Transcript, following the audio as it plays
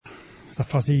the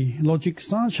Fuzzy Logic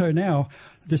Science Show. Now,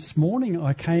 this morning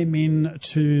I came in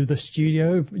to the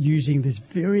studio using this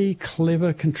very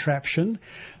clever contraption,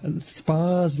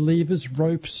 spars, levers,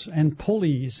 ropes and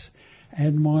pulleys,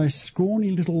 and my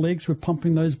scrawny little legs were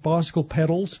pumping those bicycle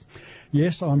pedals.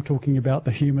 Yes, I'm talking about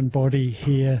the human body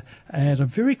here, and a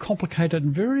very complicated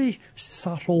and very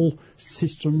subtle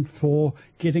system for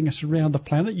getting us around the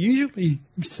planet, usually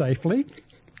safely,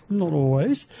 not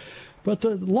always. But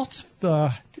lots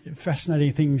of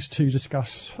fascinating things to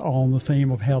discuss on the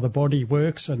theme of how the body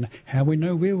works and how we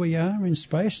know where we are in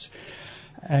space.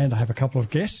 And I have a couple of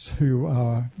guests who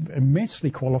are immensely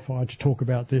qualified to talk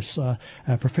about this.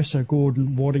 Professor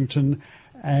Gordon Waddington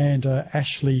and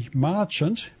Ashleigh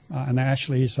Marchant. And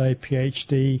Ashleigh is a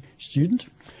PhD student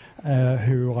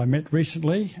who I met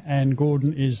recently. And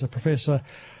Gordon is a professor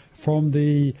from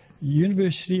the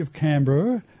University of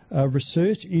Canberra,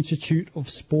 Research Institute of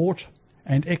Sport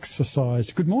and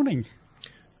Exercise. Good morning.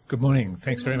 Good morning.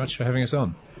 Thanks very much for having us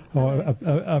on.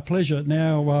 A pleasure.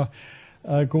 Now,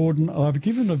 Gordon, I've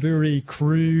given a very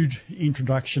crude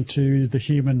introduction to the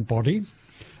human body.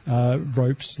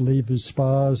 Ropes, levers,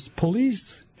 spars,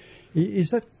 pulleys. Is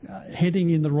that heading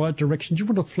in the right direction? Do you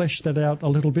want to flesh that out a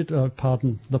little bit?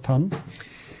 Pardon the pun.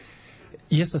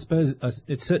 Yes, I suppose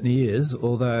it certainly is,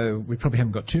 although we probably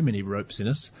haven't got too many ropes in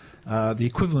us. The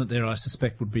equivalent there, I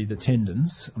suspect, would be the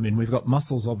tendons. I mean, we've got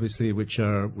muscles, obviously, which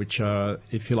are,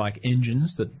 if you like,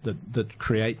 engines that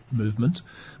create movement.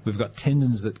 We've got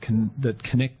tendons that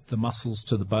connect the muscles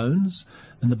to the bones,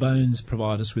 and the bones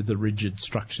provide us with the rigid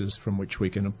structures from which we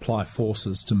can apply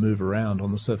forces to move around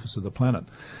on the surface of the planet.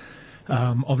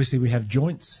 Obviously, we have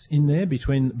joints in there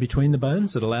between the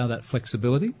bones that allow that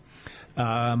flexibility.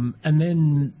 And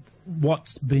then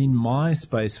what's been my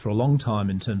space for a long time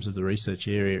in terms of the research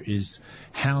area is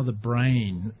how the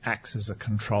brain acts as a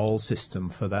control system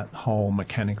for that whole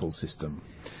mechanical system.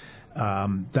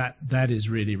 That is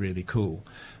really, really cool.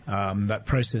 That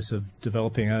process of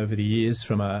developing over the years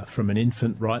from an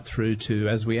infant right through to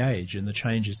as we age and the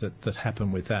changes that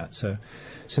happen with that. So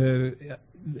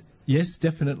yes,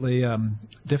 definitely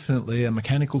a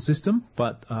mechanical system,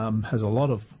 but has a lot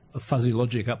of fuzzy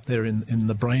logic up there in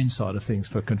the brain side of things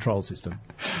for control system.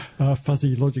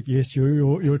 Fuzzy logic, yes,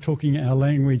 you're talking our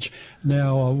language.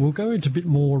 Now, we'll go into a bit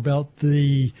more about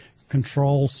the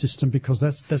control system because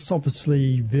that's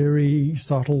obviously very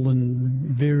subtle and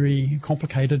very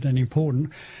complicated and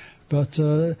important. But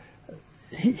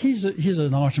here's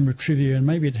an item of trivia, and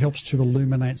maybe it helps to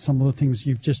illuminate some of the things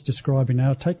you've just described.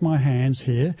 Now, take my hands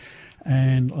here,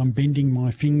 and I'm bending my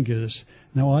fingers.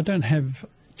 Now, I don't have,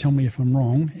 tell me if I'm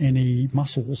wrong, any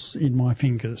muscles in my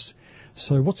fingers.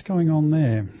 So what's going on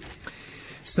there?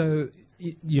 So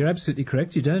you're absolutely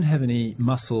correct. You don't have any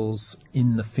muscles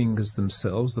in the fingers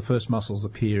themselves. The first muscles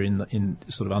appear in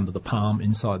sort of under the palm,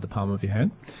 inside the palm of your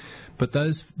hand. But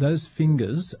those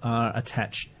fingers are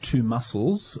attached to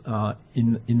muscles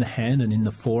in the hand and in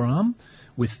the forearm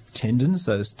with tendons,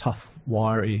 those tough,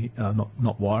 wiry,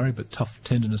 not wiry, but tough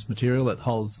tendinous material that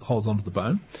holds onto the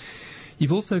bone.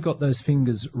 You've also got those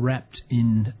fingers wrapped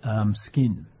in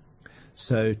skin.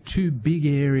 So two big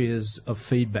areas of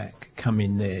feedback come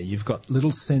in there. You've got little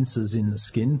sensors in the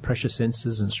skin, pressure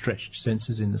sensors and stretch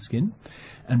sensors in the skin.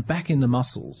 And back in the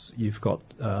muscles, you've got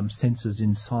sensors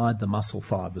inside the muscle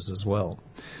fibers as well.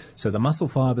 So the muscle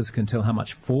fibers can tell how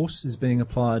much force is being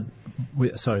applied.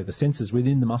 The sensors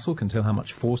within the muscle can tell how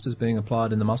much force is being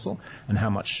applied in the muscle and how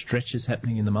much stretch is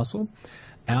happening in the muscle.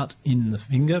 Out in the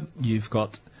finger, you've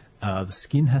got the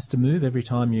skin has to move every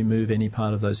time you move any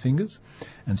part of those fingers,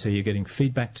 and so you're getting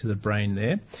feedback to the brain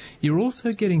there. You're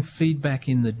also getting feedback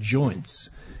in the joints.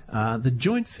 The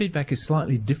joint feedback is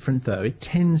slightly different, though. It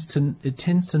tends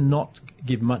to not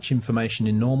give much information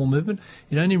in normal movement.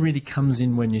 It only really comes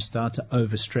in when you start to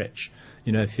overstretch.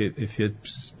 You know, if you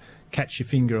catch your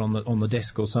finger on the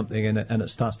desk or something and it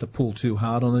starts to pull too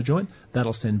hard on the joint,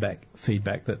 that'll send back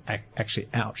feedback that actually,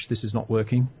 ouch, this is not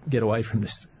working. Get away from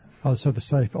this. Oh, so the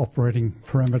safe operating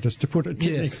parameters, to put it.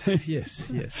 Yes.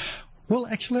 Well,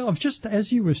 actually,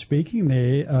 as you were speaking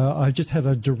there, I just had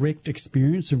a direct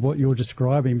experience of what you're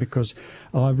describing because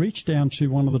I reached down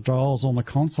to one of the dials on the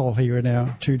console here in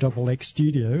our 2XX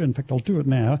studio. In fact, I'll do it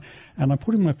now. And I'm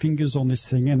putting my fingers on this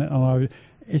thing, and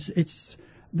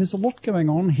there's a lot going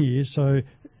on here. So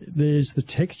there's the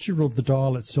texture of the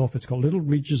dial itself. It's got little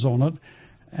ridges on it,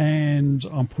 and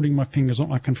I'm putting my fingers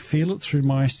on. I can feel it through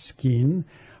my skin.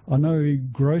 I know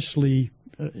grossly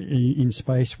in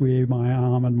space where my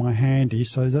arm and my hand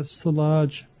is, so that's the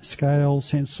large scale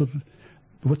sense of,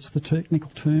 what's the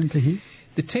technical term for here?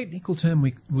 The technical term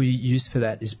we use for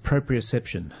that is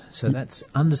proprioception. So that's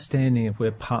understanding of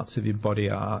where parts of your body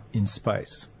are in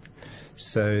space.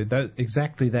 So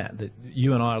exactly that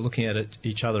you and I are looking at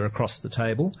each other across the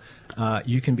table.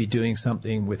 You can be doing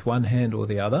something with one hand or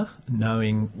the other,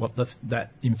 knowing what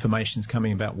that information's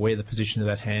coming about, where the position of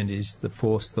that hand is, the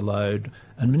force, the load,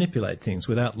 and manipulate things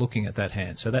without looking at that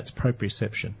hand. So that's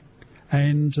proprioception.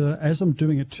 And as I'm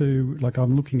doing it too, like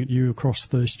I'm looking at you across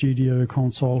the studio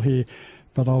console here,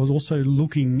 but I was also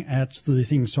looking at the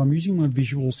things. So I'm using my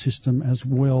visual system as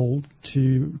well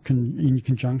in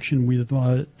conjunction with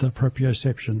the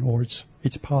proprioception, or it's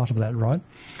part of that, right?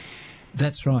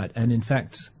 That's right. And in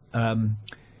fact, you're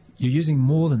using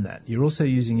more than that. You're also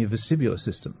using your vestibular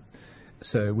system,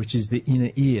 which is the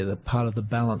inner ear, the part of the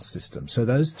balance system. So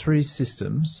those three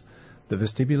systems, the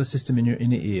vestibular system in your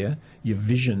inner ear, your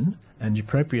vision, and your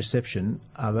proprioception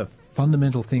are the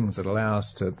fundamental things that allow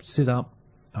us to sit up,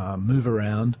 move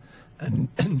around, and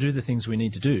do the things we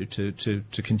need to do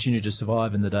to continue to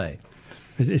survive in the day.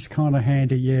 It's kind of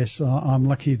handy, yes. I'm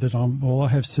lucky that I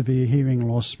have severe hearing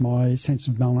loss. My sense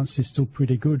of balance is still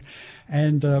pretty good.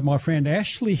 And my friend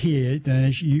Ashleigh here,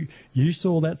 you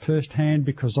saw that firsthand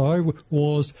because I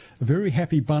was a very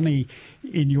happy bunny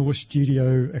in your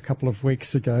studio a couple of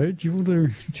weeks ago. Do you want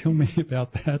to tell me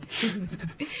about that?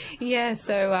 Yeah,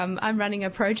 so I'm running a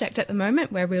project at the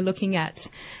moment where we're looking at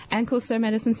ankle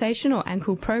somatosensation or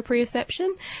ankle proprioception.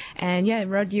 And yeah,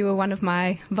 Rod, you were one of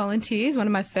my volunteers, one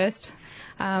of my first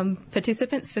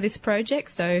participants for this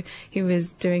project. So he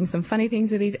was doing some funny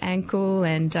things with his ankle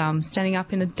and standing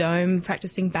up in a dome,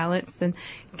 practicing balance. And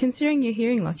considering your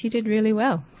hearing loss, you did really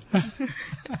well.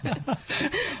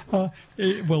 Well,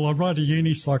 I ride a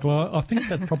unicycle. I think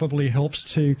that probably helps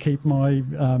to keep my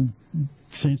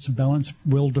sense of balance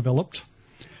well developed.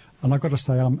 And I've got to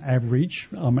say I'm average.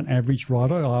 I'm an average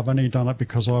rider. I've only done it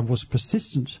because I was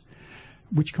persistent,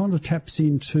 which kind of taps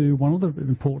into one of the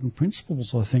important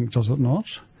principles, I think, does it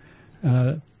not?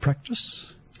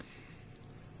 Practice.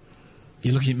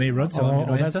 You're looking at me, Rod, so I'm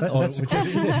going to answer? That's a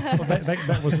question.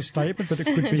 That was a statement, but it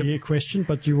could be a question.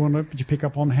 But do you pick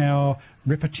up on how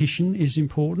repetition is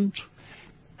important?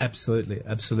 Absolutely,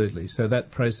 absolutely. So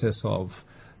that process of,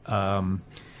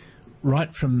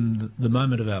 right from the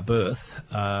moment of our birth,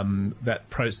 that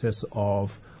process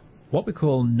of what we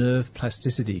call nerve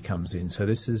plasticity comes in. So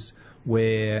this is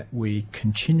where we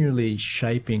continually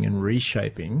shaping and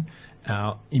reshaping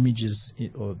our images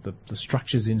or the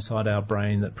structures inside our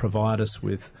brain that provide us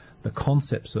with the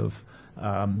concepts of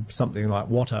something like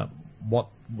what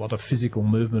a physical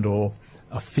movement or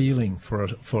a feeling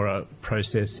for a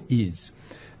process is.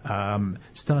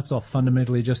 Starts off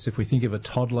fundamentally just if we think of a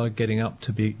toddler getting up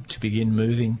to begin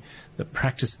moving, the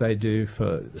practice they do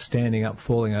for standing up,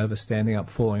 falling over, standing up,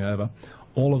 falling over,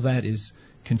 all of that is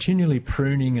continually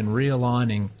pruning and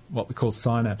realigning what we call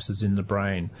synapses in the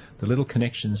brain, the little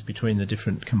connections between the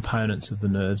different components of the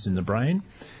nerves in the brain.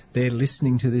 They're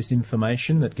listening to this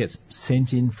information that gets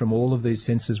sent in from all of these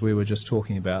senses we were just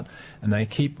talking about, and they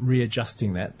keep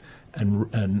readjusting that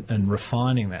and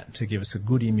refining that to give us a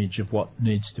good image of what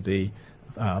needs to be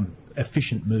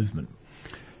efficient movement.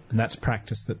 And that's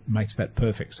practice that makes that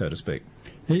perfect, so to speak.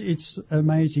 It's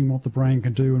amazing what the brain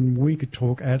can do, and we could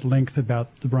talk at length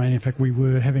about the brain. In fact, we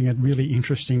were having a really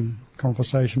interesting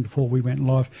conversation before we went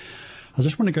live. I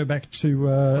just want to go back to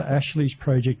Ashleigh's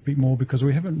project a bit more because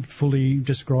we haven't fully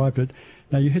described it.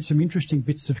 Now, you had some interesting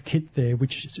bits of kit there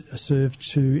which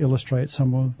served to illustrate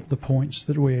some of the points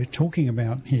that we're talking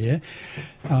about here.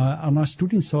 And I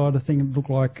stood inside a thing that looked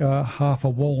like half a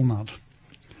walnut.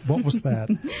 What was that?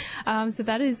 So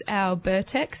that is our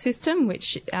Bertec system,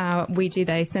 which we did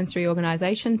a sensory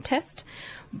organisation test.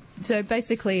 So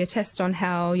basically a test on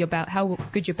how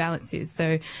good your balance is.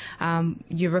 So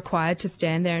you're required to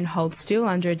stand there and hold still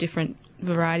under a different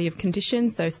variety of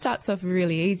conditions. So it starts off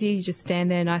really easy. You just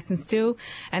stand there nice and still,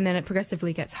 and then it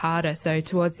progressively gets harder. So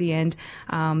towards the end,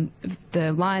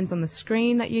 the lines on the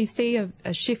screen that you see are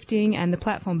shifting, and the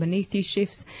platform beneath you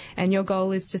shifts, and your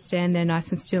goal is to stand there nice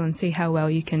and still and see how well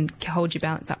you can hold your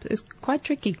balance up. It's quite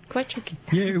tricky.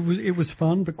 Yeah, it was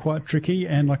fun, but quite tricky,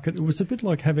 and it was a bit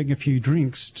like having a few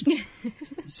drinks.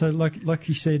 So like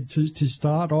you said, to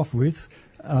start off with,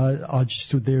 I just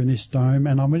stood there in this dome,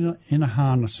 and I'm in a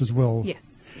harness as well. Yes.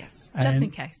 Just in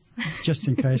case. Just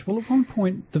in case. Well, at one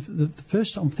point, the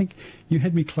first time, I think you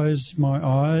had me close my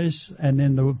eyes, and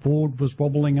then the board was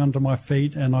wobbling under my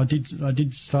feet, and I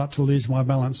did start to lose my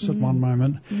balance at one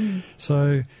moment.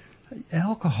 So,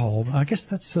 alcohol, I guess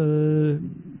that's do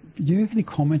you have any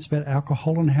comments about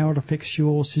alcohol and how it affects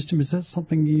your system? Is that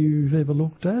something you've ever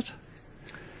looked at?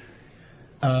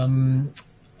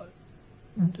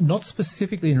 Not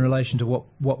specifically in relation to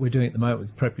what we're doing at the moment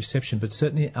with proprioception, but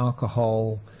certainly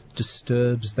alcohol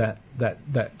disturbs that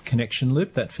connection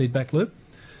loop, that feedback loop.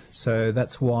 So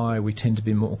that's why we tend to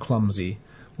be more clumsy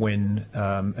when,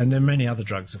 and there are many other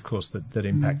drugs, of course, that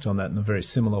impact on that in a very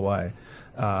similar way.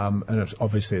 And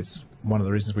obviously, it's one of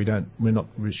the reasons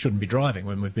we shouldn't be driving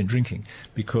when we've been drinking,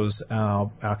 because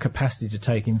our capacity to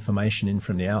take information in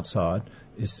from the outside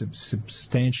is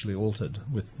substantially altered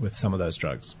with some of those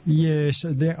drugs. Yes,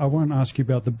 I won't ask you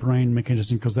about the brain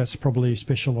mechanism because that's probably a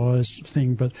specialised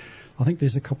thing, but I think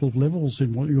there's a couple of levels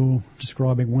in what you're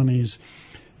describing. One is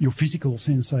your physical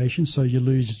sensation, so you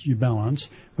lose your balance,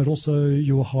 but also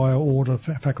your higher order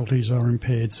faculties are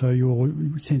impaired, so your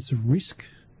sense of risk,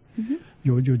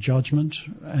 your judgment,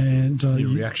 and your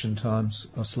reaction times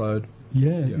are slowed.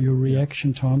 Yeah, your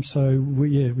reaction time. So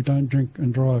we don't drink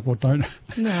and drive, or don't.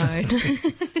 No.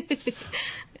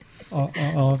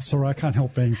 Sorry, I can't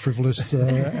help being frivolous,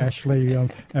 Ashleigh.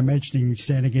 Imagining you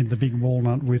standing in the big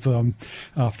walnut with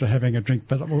after having a drink,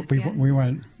 but we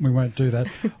won't do that.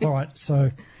 All right,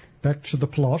 so back to the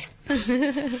plot.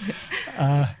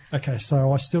 Okay,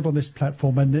 so I stood on this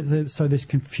platform, and so there's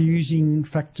confusing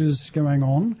factors going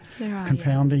on,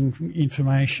 confounding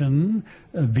information,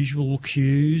 visual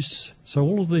cues. So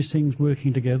all of these things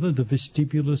working together, the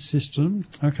vestibular system.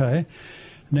 Okay.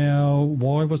 Now,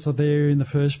 why was I there in the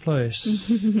first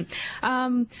place?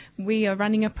 We are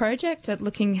running a project at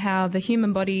looking how the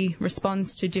human body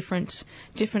responds to different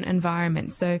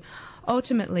environments. So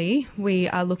ultimately, we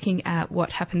are looking at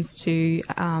what happens to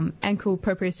ankle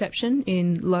proprioception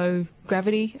in low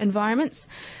gravity environments.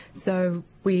 So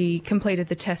we completed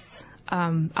the tests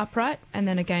upright and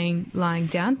then again lying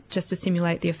down just to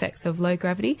simulate the effects of low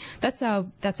gravity. That's our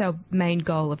main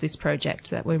goal of this project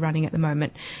that we're running at the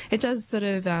moment. It does sort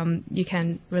of you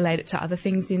can relate it to other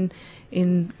things in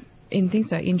things,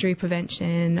 so injury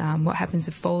prevention, what happens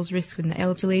with falls risk in the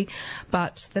elderly,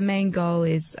 but the main goal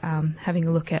is having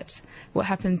a look at what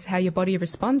happens, how your body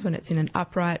responds when it's in an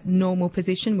upright, normal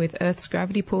position with Earth's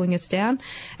gravity pulling us down,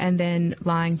 and then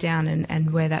lying down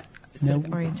and where that sort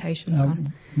of orientation's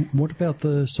on. What about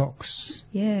the socks?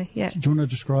 Yeah. Do you want to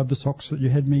describe the socks that you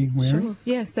had me wearing? Sure.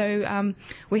 Yeah, so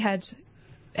we had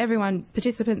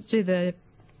participants do the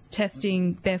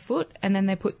testing barefoot, and then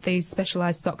they put these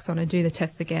specialised socks on and do the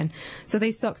tests again. So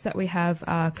these socks that we have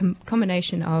are a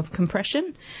combination of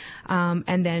compression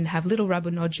and then have little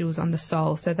rubber nodules on the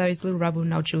sole. So those little rubber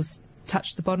nodules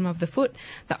touch the bottom of the foot.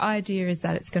 The idea is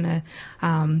that it's going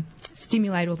to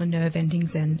stimulate all the nerve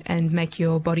endings and make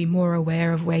your body more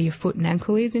aware of where your foot and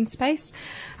ankle is in space,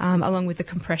 along with the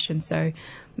compression. So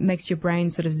makes your brain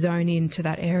sort of zone into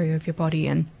that area of your body.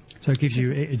 And so it gives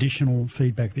you additional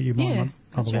feedback that you might not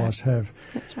otherwise have.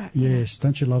 That's right. Yes,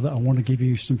 don't you love that? I want to give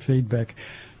you some feedback.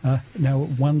 Now,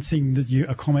 one thing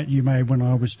a comment you made when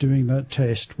I was doing that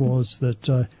test was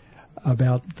that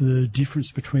about the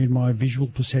difference between my visual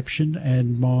perception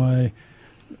and my,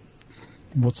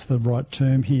 what's the right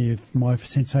term here, my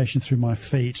sensation through my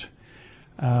feet,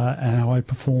 and how I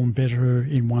perform better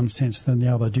in one sense than the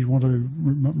other. Do you want to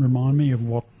remind me of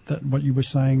what you were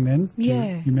saying then? Do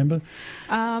you remember?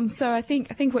 So I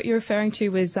think what you're referring to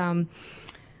was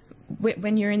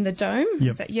when you're in the dome.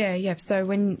 Yep. So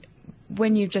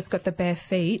when you've just got the bare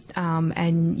feet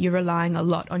and you're relying a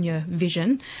lot on your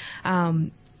vision,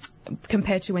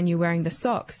 compared to when you're wearing the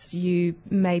socks, you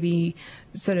maybe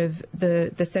sort of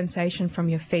the sensation from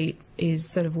your feet is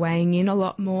sort of weighing in a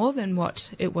lot more than what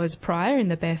it was prior in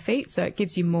the bare feet. So it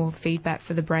gives you more feedback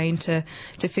for the brain to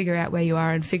figure out where you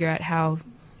are and figure out how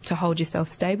to hold yourself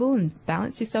stable and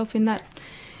balance yourself in that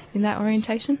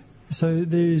orientation. So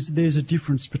there's a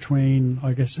difference between,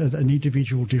 I guess, an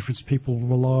individual difference. People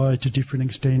rely to different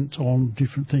extent on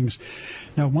different things.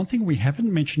 Now, one thing we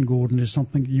haven't mentioned, Gordon, is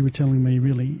something you were telling me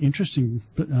really interesting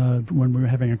when we were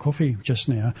having a coffee just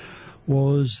now,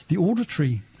 was the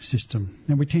auditory system.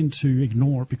 Now, we tend to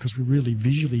ignore it because we're really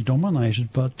visually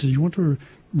dominated, but do you want to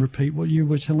repeat what you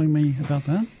were telling me about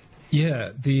that?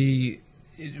 Yeah,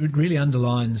 it really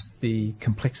underlines the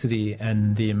complexity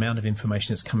and the amount of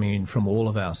information that's coming in from all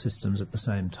of our systems at the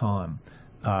same time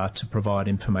to provide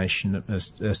information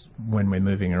as when we're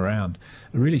moving around.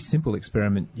 A really simple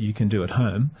experiment you can do at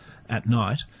home at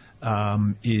night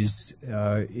is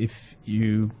if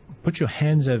you put your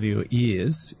hands over your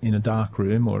ears in a dark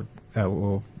room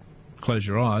or close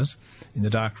your eyes in the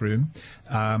dark room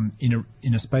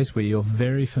in a space where you're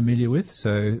very familiar with.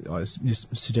 So I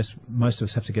suggest most of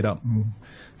us have to get up and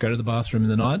go to the bathroom in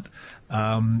the night.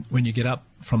 When you get up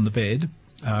from the bed,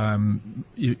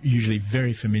 you're usually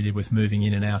very familiar with moving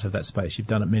in and out of that space. You've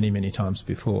done it many, many times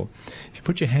before. If you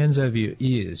put your hands over your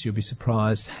ears, you'll be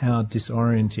surprised how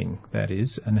disorienting that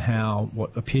is, and how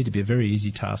what appeared to be a very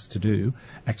easy task to do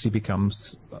actually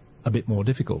becomes a bit more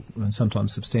difficult, and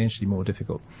sometimes substantially more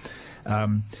difficult.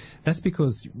 That's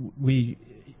because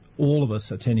all of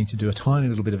us are tending to do a tiny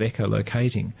little bit of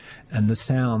echolocating, and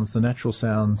the natural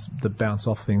sounds that bounce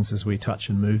off things as we touch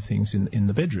and move things in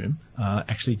the bedroom are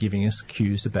actually giving us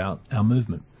cues about our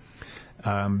movement.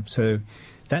 So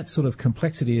that sort of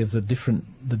complexity of the different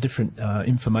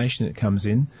information that comes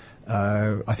in,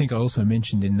 I think I also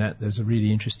mentioned in that there's a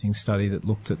really interesting study that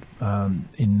looked at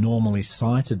in normally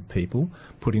sighted people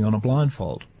putting on a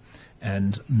blindfold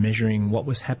and measuring what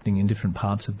was happening in different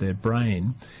parts of their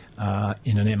brain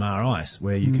in an MRI,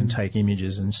 where you can take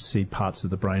images and see parts of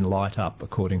the brain light up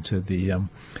according to the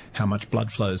how much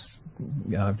blood flow's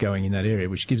going in that area,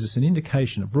 which gives us an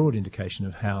indication, a broad indication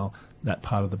of how that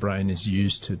part of the brain is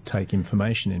used to take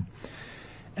information in.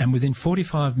 And within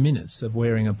 45 minutes of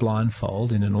wearing a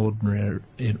blindfold in an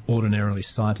ordinarily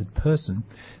sighted person,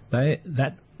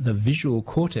 the visual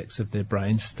cortex of their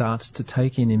brain starts to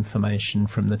take in information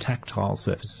from the tactile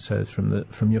surfaces, so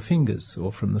from your fingers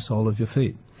or from the sole of your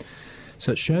feet.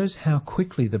 So it shows how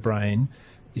quickly the brain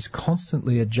is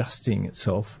constantly adjusting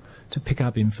itself to pick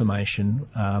up information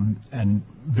and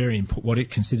what it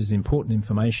considers important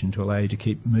information to allow you to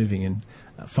keep moving and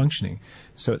functioning.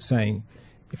 So it's saying,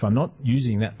 if I'm not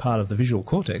using that part of the visual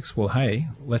cortex, well, hey,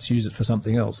 let's use it for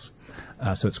something else.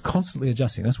 So it's constantly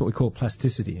adjusting. That's what we call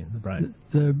plasticity in the brain.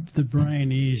 The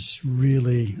brain is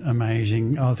really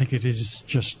amazing. I think it is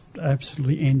just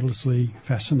absolutely endlessly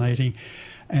fascinating.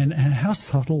 And how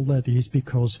subtle that is,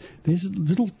 because there's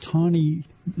little tiny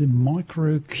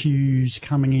micro cues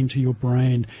coming into your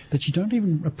brain that you don't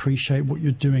even appreciate what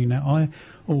you're doing. Now, I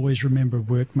always remember a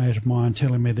workmate of mine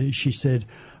telling me that she said,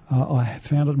 I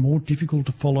found it more difficult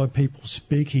to follow people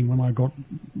speaking when I got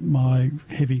my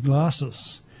heavy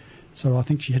glasses. So I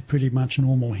think she had pretty much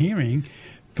normal hearing,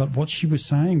 but what she was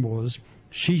saying was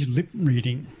she's lip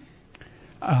reading,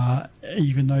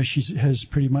 even though she has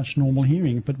pretty much normal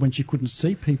hearing. But when she couldn't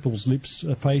see people's lips,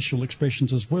 facial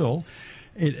expressions as well,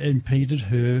 it impeded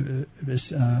her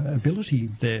ability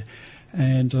there.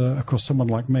 And of course, someone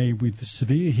like me with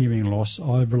severe hearing loss,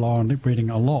 I rely on lip reading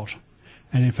a lot.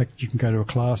 And in fact, you can go to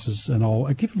classes, and I'll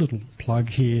give a little plug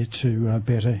here to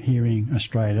Better Hearing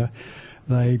Australia.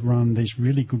 They run these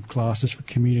really good classes for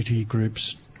community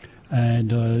groups,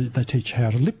 and they teach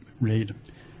how to lip read.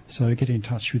 So get in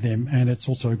touch with them, and it's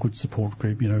also a good support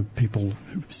group, people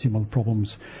with similar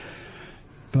problems.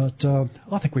 But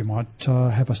I think we might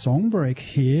have a song break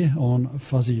here on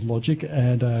Fuzzy Logic,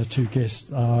 and two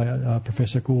guests are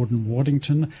Professor Gordon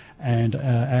Waddington and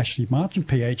Ashleigh Marchant,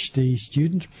 PhD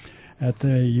student at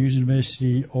the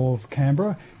University of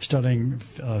Canberra, studying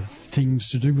things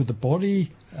to do with the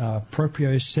body,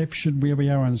 proprioception, where we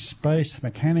are in space,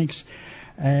 mechanics,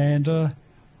 and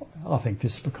I think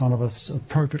this is kind of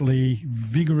appropriately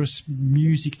vigorous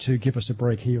music to give us a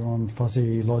break here on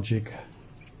Fuzzy Logic.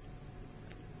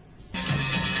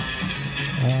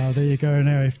 There you go.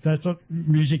 Now, if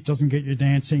music doesn't get you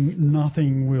dancing,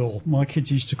 nothing will. My kids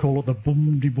used to call it the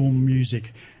boom-de-boom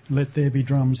music. Let there be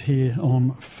drums here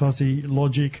on Fuzzy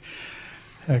Logic.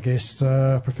 Our guest,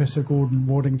 Professor Gordon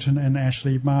Waddington and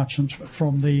Ashleigh Marchant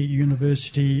from the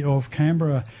University of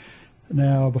Canberra.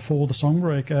 Now, before the song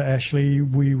break, Ashleigh,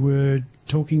 we were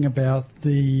talking about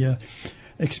the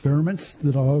experiments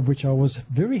which I was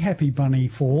very happy bunny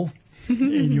for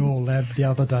in your lab the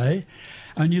other day.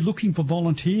 And you're looking for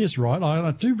volunteers, right?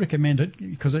 I do recommend it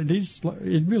because it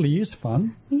really is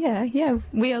fun. Yeah.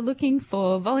 We are looking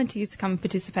for volunteers to come and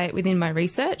participate within my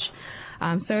research.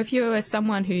 So if you're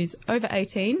someone who's over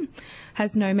 18,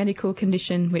 has no medical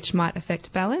condition which might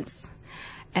affect balance,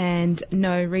 and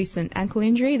no recent ankle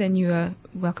injury, then you are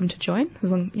welcome to join.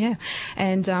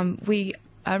 And we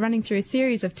are running through a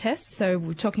series of tests. So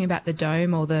we're talking about the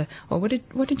dome, or what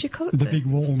did you call it? The big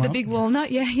walnut. The big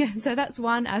walnut, yeah. So that's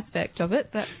one aspect of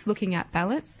it. That's looking at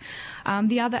balance.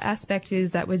 The other aspect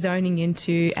is that we're zoning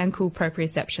into ankle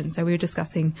proprioception. So we were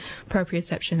discussing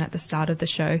proprioception at the start of the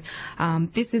show.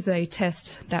 This is a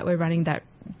test that we're running that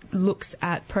looks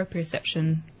at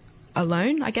proprioception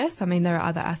alone, I guess. I mean, there are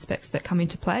other aspects that come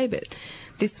into play, but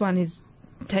this one is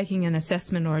taking an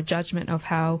assessment or a judgment of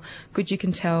how well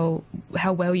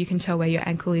you can tell where your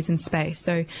ankle is in space.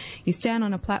 So you stand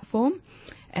on a platform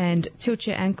and tilt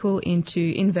your ankle into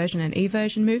inversion and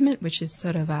eversion movement, which is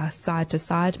sort of a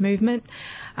side-to-side movement,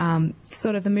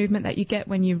 sort of the movement that you get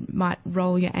when you might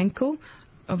roll your ankle.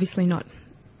 Obviously not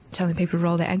telling people to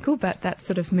roll their ankle, but that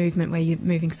sort of movement where you're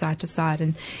moving side to side.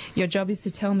 And your job is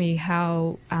to tell me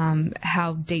how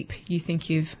deep you think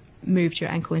you've moved your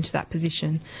ankle into that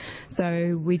position.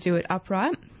 So we do it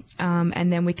upright,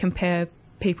 and then we compare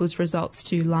people's results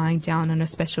to lying down on a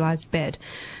specialised bed.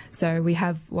 So we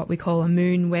have what we call a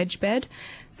moon wedge bed.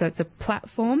 So it's a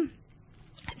platform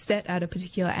set at a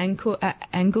particular angle, that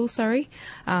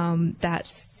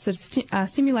sort of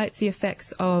simulates the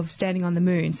effects of standing on the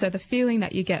moon. So the feeling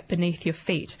that you get beneath your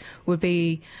feet would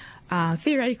be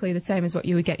theoretically the same as what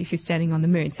you would get if you're standing on the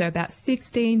moon. So about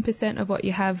 16% of what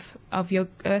you have of your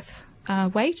Earth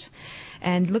weight,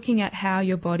 and looking at how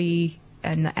your body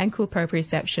and the ankle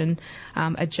proprioception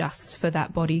adjusts for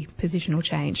that body positional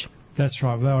change. That's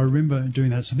right. Well, I remember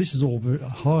doing that. So this is all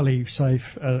highly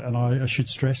safe, and I should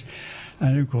stress.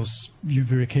 And, of course, you're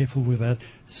very careful with that.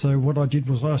 So what I did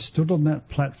was I stood on that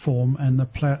platform, and the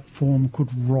platform could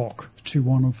rock to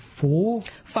one of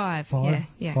five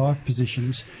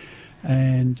positions.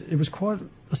 And it was quite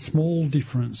a small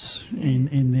difference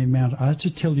in the amount. I had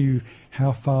to tell you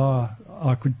how far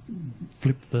I could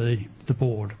flip the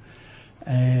board.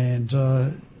 And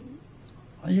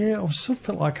I sort of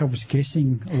felt like I was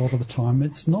guessing a lot of the time.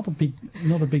 It's not a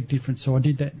big difference. So I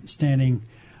did that standing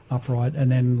upright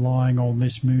and then lying on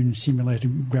this moon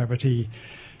simulated gravity.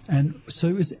 And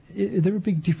so is there a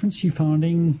big difference you're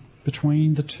finding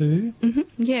between the two? Mm-hmm.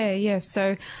 Yeah.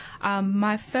 So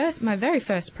my very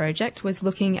first project was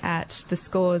looking at the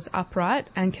scores upright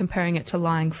and comparing it to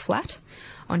lying flat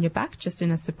on your back, just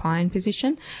in a supine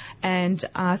position. And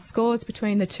scores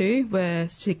between the two were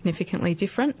significantly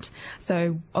different,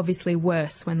 so obviously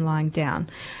worse when lying down.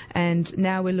 And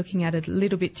now we're looking at it a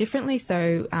little bit differently,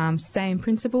 so same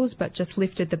principles, but just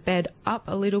lifted the bed up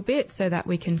a little bit so that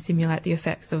we can simulate the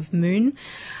effects of moon.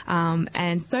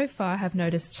 And so far have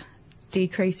noticed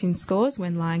decrease in scores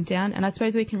when lying down, and I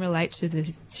suppose we can relate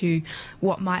to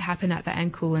what might happen at the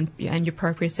ankle and your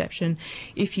proprioception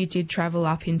if you did travel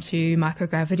up into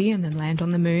microgravity and then land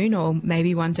on the moon, or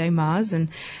maybe one day Mars, and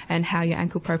how your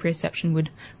ankle proprioception would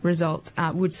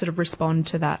sort of respond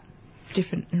to that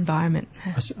different environment.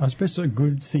 I suppose a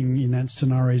good thing in that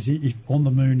scenario is if on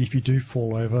the moon, if you do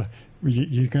fall over,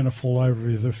 you're going to fall over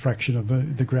with a fraction of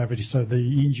the gravity, so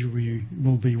the injury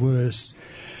will be worse.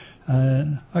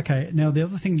 Okay, now the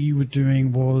other thing you were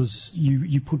doing was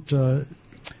you put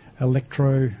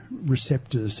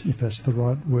electroreceptors, if that's the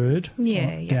right word,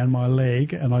 down my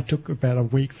leg, and I took about a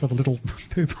week for the little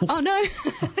pupil. Oh, no.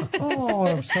 Oh,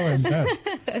 I'm sorry, I'm bad.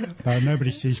 No, nobody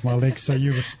sees my legs, so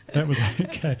that was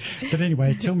okay. But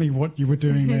anyway, tell me what you were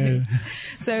doing there.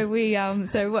 So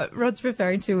what Rod's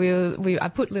referring to, I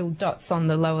put little dots on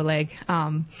the lower leg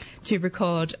to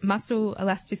record muscle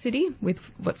elasticity with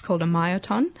what's called a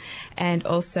myoton, and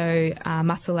also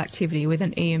muscle activity with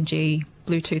an EMG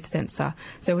Bluetooth sensor.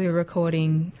 So we were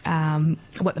recording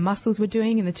what the muscles were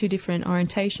doing in the two different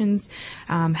orientations,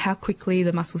 how quickly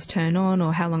the muscles turn on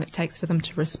or how long it takes for them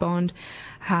to respond,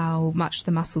 how much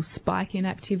the muscles spike in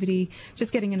activity,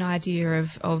 just getting an idea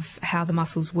of how the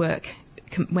muscles work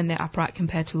when they're upright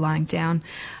compared to lying down.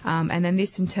 And then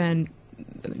this in turn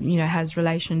has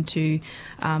relation to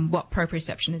what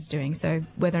proprioception is doing. So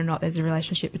whether or not there's a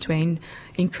relationship between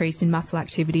increase in muscle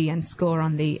activity and score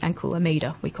on the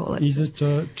ankle-meter, we call it. Is it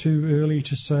too early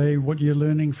to say what you're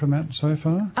learning from that so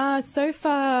far? So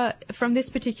far, from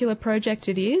this particular project,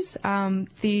 it is.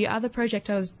 The other project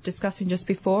I was discussing just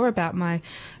before about my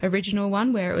original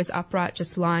one, where it was upright,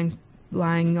 just lying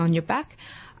on your back,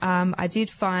 I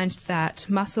did find that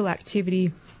muscle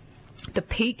activity, the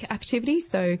peak activity,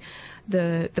 so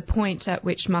the point at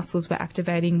which muscles were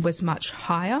activating was much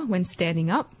higher when standing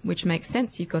up, which makes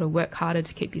sense. You've got to work harder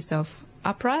to keep yourself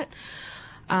upright.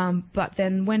 But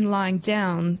then when lying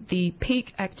down, the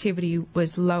peak activity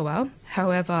was lower.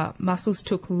 However, muscles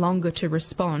took longer to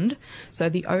respond. So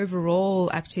the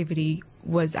overall activity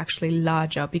was actually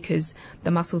larger because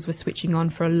the muscles were switching on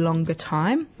for a longer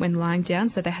time when lying down.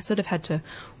 So they sort of had to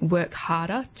work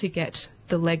harder to get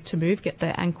the leg to move, get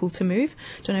the ankle to move.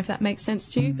 Don't know if that makes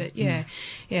sense to you, but yeah.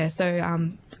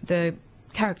 So the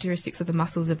characteristics of the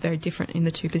muscles are very different in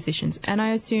the two positions, and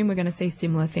I assume we're going to see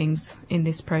similar things in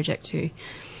this project too.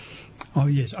 Oh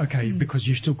yes, okay, because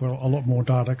you've still got a lot more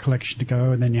data collection to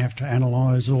go, and then you have to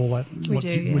analyse all that what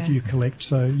you collect.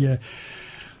 So yeah,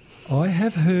 I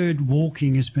have heard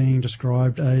walking as being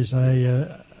described as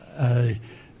a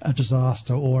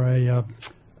disaster or a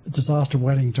disaster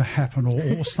waiting to happen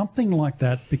or something like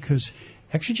that, because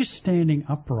actually just standing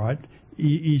upright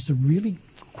is a really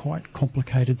quite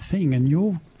complicated thing, and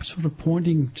you're sort of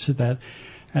pointing to that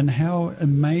and how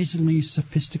amazingly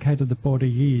sophisticated the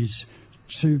body is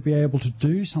to be able to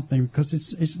do something, because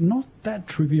it's not that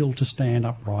trivial to stand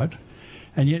upright,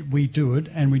 and yet we do it,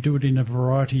 and we do it in a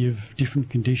variety of different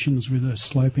conditions with a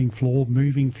sloping floor,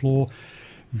 moving floor,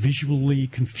 visually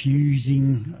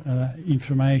confusing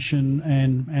information,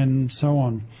 and so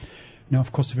on. Now,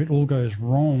 of course, if it all goes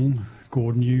wrong,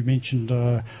 Gordon, you mentioned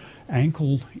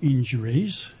ankle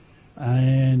injuries,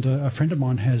 and a friend of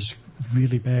mine has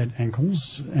really bad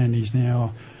ankles and is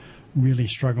now really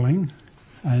struggling,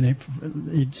 and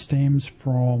it stems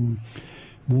from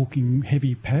walking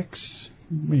heavy packs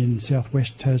in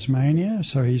southwest Tasmania,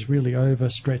 so he's really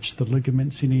overstretched the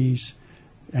ligaments in his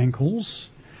ankles.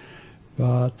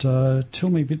 But tell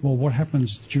me a bit more, what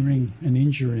happens during an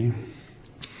injury?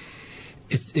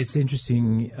 It's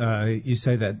interesting you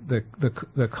say that,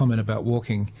 the comment about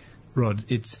walking, Rod.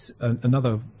 It's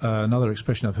another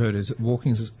expression I've heard is that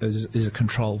walking is a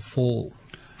controlled fall.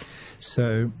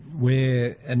 So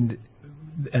and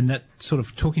that sort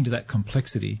of talking to that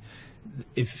complexity,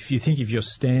 if you think if you're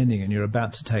standing and you're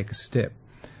about to take a step,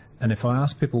 and if I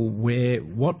ask people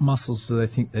what muscles do they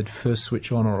think they'd first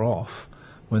switch on or off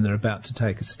when they're about to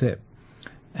take a step,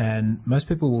 and most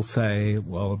people will say,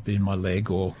 well, it'd be in my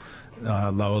leg or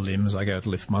lower limb as I go to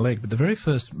lift my leg. But the very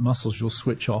first muscles you'll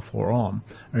switch off or on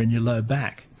are in your low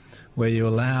back, where you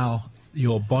allow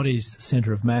your body's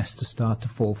centre of mass to start to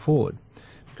fall forward.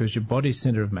 Because your body's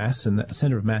centre of mass, and that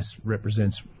centre of mass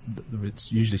represents,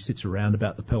 it usually sits around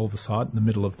about the pelvis height, in the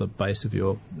middle of the base of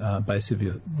your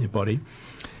body.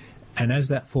 And as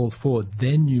that falls forward,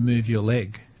 then you move your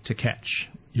leg to catch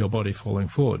your body falling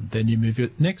forward. Then you move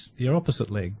your opposite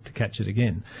leg to catch it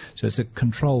again. So it's a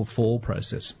controlled fall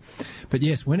process. But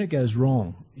yes, when it goes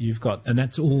wrong, and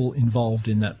that's all involved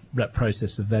in that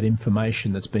process of that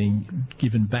information that's being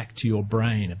given back to your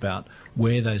brain about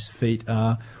where those feet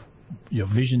are. Your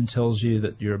vision tells you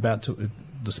that you're about to.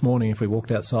 This morning, if we walked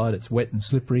outside, it's wet and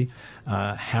slippery.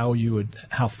 How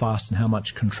fast and how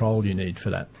much control you need for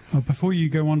that. Before you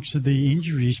go on to the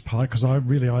injuries part, because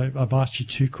I've asked you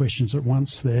two questions at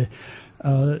once there.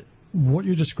 What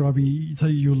you're describing, so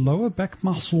your lower back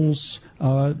muscles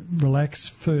relax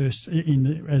first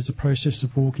as the process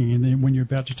of walking, and then when you're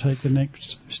about to take the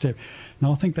next step.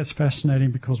 Now, I think that's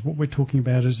fascinating, because what we're talking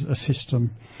about is a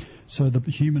system. So the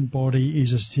human body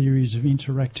is a series of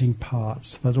interacting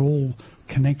parts that are all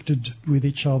connected with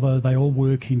each other. They all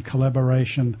work in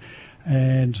collaboration.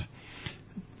 And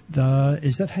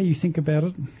is that how you think about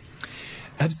it?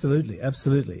 Absolutely,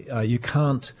 absolutely. You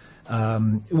can't...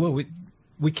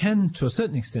 we can, to a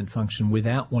certain extent, function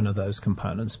without one of those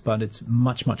components, but it's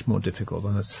much, much more difficult,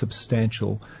 and a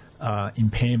substantial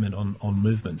impairment on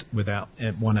movement without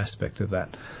one aspect of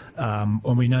that.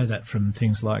 And we know that from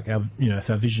things like if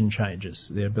our vision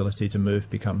changes, the ability to move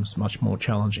becomes much more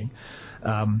challenging.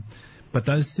 But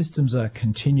those systems are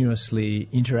continuously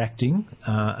interacting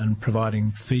and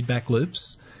providing feedback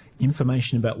loops,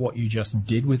 information about what you just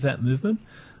did with that movement.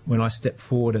 When I stepped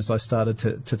forward, as I started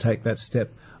to take that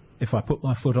step, if I put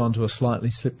my foot onto a slightly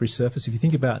slippery surface, if you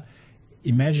think about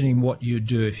imagining what you'd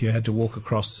do if you had to walk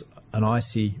across an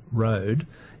icy road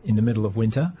in the middle of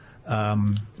winter,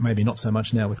 maybe not so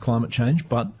much now with climate change,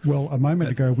 but... Well, a moment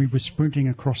ago we were sprinting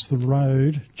across the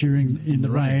road in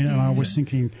the rain, and I was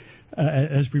thinking,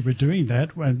 as we were doing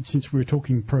that, and since we were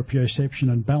talking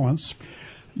proprioception and balance,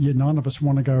 none of us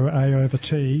want to go A over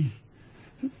T.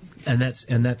 And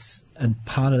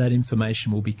part of that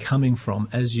information will be coming from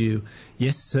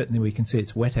yes, certainly we can see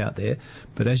it's wet out there,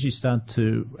 but as we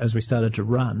started to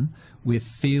run, we're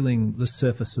feeling the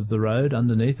surface of the road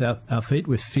underneath our feet.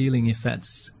 We're feeling if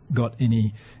that's got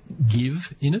any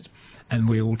give in it, and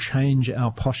we will change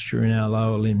our posture in our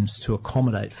lower limbs to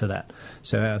accommodate for that.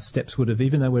 So our steps would have,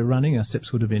 even though we're running, our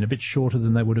steps would have been a bit shorter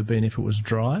than they would have been if it was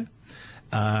dry.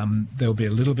 They'll be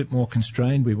a little bit more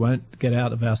constrained. We won't get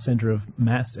out of our centre of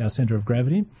mass, our centre of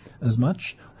gravity as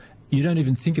much. You don't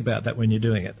even think about that when you're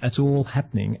doing it. That's all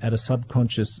happening at a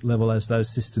subconscious level as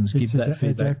those systems give that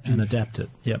feedback and adapt it.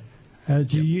 Yep.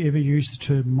 Do you ever use the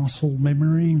term muscle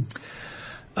memory?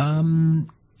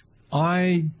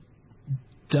 I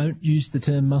don't use the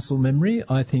term muscle memory.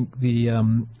 I think these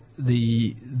are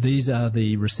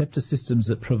the receptor systems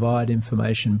that provide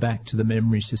information back to the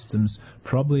memory systems,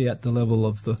 probably at the level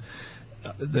of the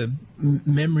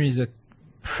memories are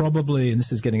probably, and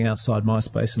this is getting outside my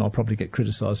space, and I'll probably get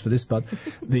criticised for this, but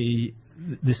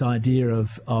this idea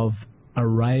of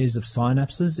arrays of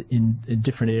synapses in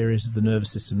different areas of the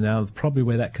nervous system. Now, probably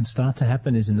where that can start to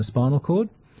happen is in the spinal cord,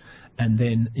 and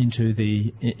then into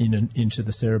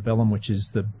the cerebellum, which is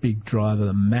the big driver,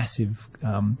 the massive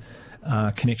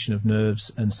connection of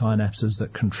nerves and synapses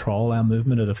that control our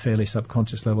movement at a fairly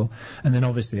subconscious level, and then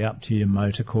obviously up to your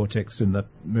motor cortex, and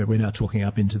we're now talking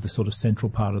up into the sort of central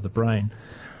part of the brain.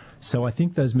 So I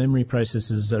think those memory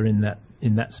processes are in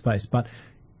that space, but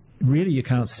really you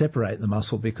can't separate the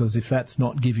muscle, because if that's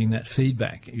not giving that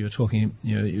feedback, you're talking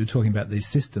about these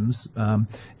systems.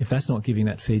 If that's not giving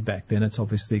that feedback, then it's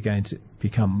obviously going to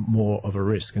become more of a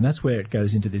risk, and that's where it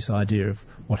goes into this idea of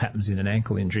what happens in an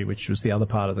ankle injury, which was the other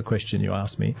part of the question you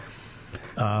asked me.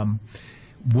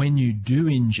 When you do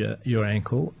injure your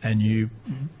ankle and you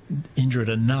injure it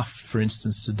enough, for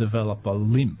instance, to develop a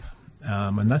limp,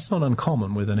 and that's not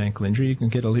uncommon with an ankle injury, you can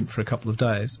get a limp for a couple of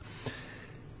days.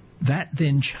 That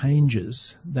then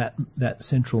changes that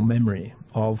central memory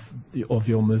of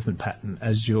your movement pattern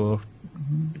as you're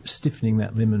stiffening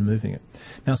that limb and moving it.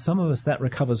 Now, some of us, that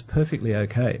recovers perfectly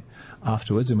okay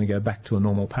afterwards, and we go back to a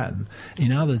normal pattern.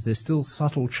 In others, there's still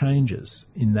subtle changes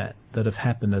in that have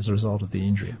happened as a result of the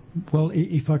injury. Well,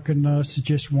 if I can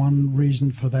suggest one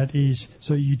reason for that is,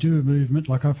 so you do a movement,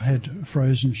 like I've had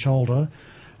frozen shoulder,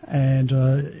 and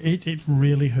it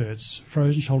really hurts.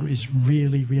 Frozen shoulder is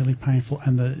really, really painful,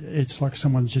 and it's like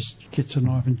someone just gets a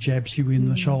knife and jabs you in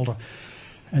the shoulder.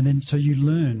 And then so you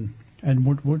learn, and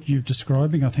what you're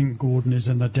describing, I think, Gordon, is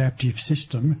an adaptive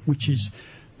system, which is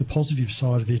the positive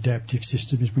side of the adaptive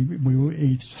system. Is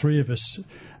we three of us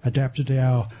adapted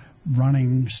our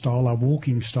running style, our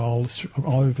walking style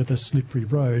over the slippery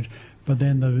road. But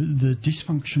then the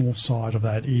dysfunctional side of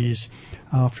that is,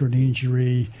 after an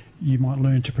injury, you might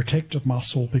learn to protect a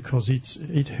muscle because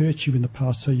it hurt you in the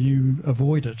past, so you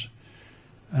avoid it.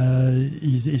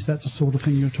 Is that the sort of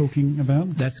thing you're talking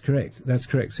about? That's correct.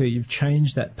 So you've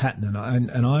changed that pattern,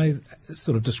 and I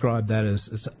sort of describe that as,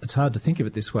 it's hard to think of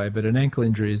it this way, but an ankle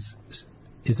injury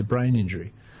is a brain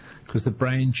injury, because the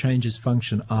brain changes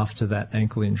function after that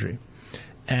ankle injury.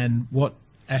 And what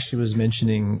Ashleigh was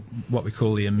mentioning, what we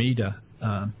call the AMIDA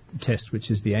test, which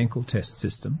is the ankle test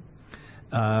system,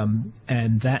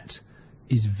 and that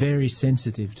is very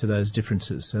sensitive to those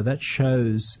differences. So that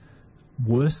shows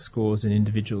worse scores in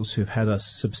individuals who've had a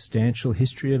substantial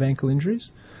history of ankle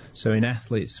injuries. So in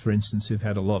athletes, for instance, who've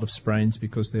had a lot of sprains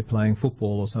because they're playing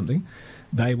football or something,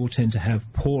 they will tend to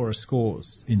have poorer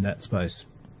scores in that space.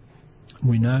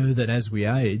 We know that as we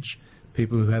age,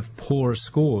 people who have poorer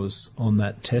scores on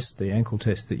that test, the ankle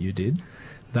test that you did,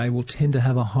 they will tend to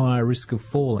have a higher risk of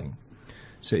falling.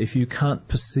 So if you can't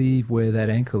perceive where that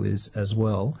ankle is as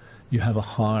well, you have a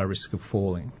higher risk of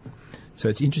falling. So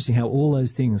it's interesting how all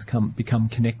those things become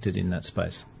connected in that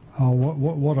space. Oh,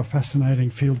 what a fascinating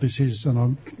field this is,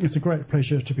 and it's a great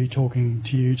pleasure to be talking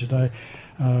to you today,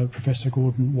 Professor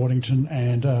Gordon Waddington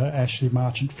and Ashleigh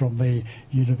Marchant from the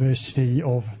University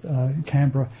of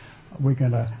Canberra. We're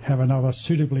going to have another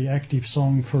suitably active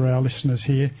song for our listeners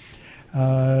here.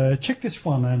 Check this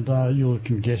one, and you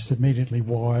can guess immediately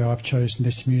why I've chosen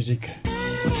this music.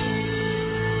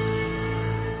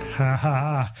 Ha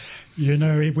ha! You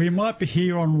know, we might be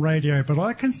here on radio, but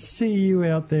I can see you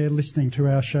out there listening to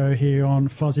our show here on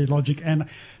Fuzzy Logic, and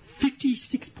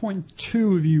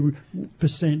 56.2% of you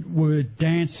were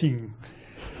dancing.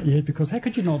 Yeah, because how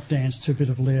could you not dance to a bit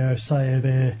of Leo Sayer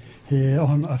there here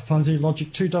on a Fuzzy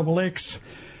Logic 2XX?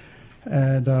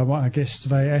 And my guests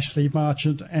today, Ashleigh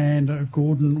Marchant and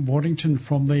Gordon Waddington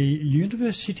from the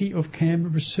University of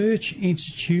Canberra Research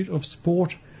Institute of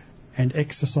Sport and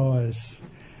Exercise.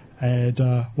 And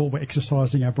we're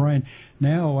exercising our brain.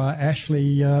 Now,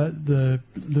 Ashleigh, the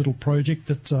little project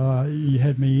that you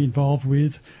had me involved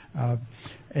with,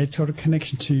 it's got a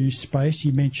connection to space.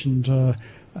 You mentioned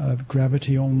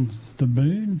gravity on the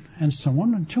moon and so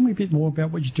on. And tell me a bit more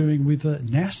about what you're doing with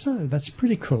NASA. That's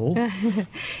pretty cool.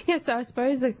 Yeah, so I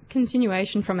suppose a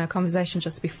continuation from our conversation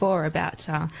just before about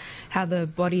how the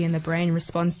body and the brain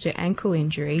responds to ankle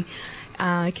injury.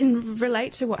 Can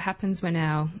relate to what happens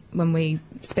when we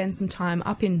spend some time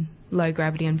up in low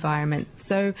gravity environment.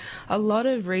 So a lot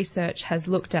of research has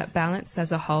looked at balance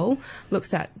as a whole,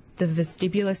 looks at the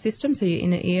vestibular system, so your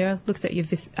inner ear, looks at your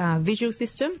visual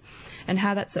system and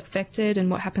how that's affected and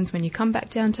what happens when you come back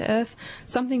down to Earth.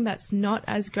 Something that's not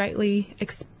as greatly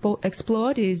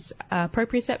explored is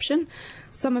proprioception.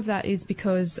 Some of that is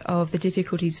because of the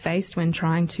difficulties faced when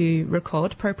trying to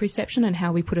record proprioception and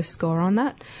how we put a score on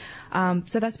that.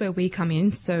 So that's where we come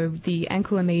in. So the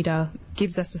ankle AMIDA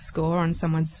gives us a score on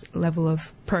someone's level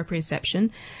of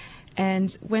proprioception.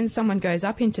 And when someone goes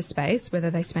up into space,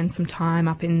 whether they spend some time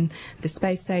up in the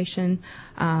space station,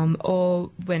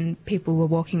 or when people were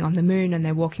walking on the moon and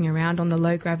they're walking around on the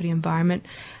low gravity environment,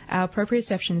 our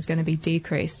proprioception is going to be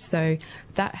decreased. So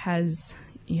that has,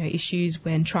 issues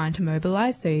when trying to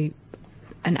mobilize. So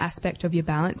an aspect of your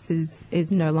balance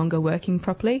is no longer working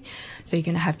properly. So you're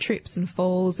going to have trips and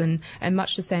falls, and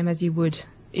much the same as you would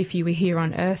if you were here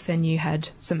on Earth and you had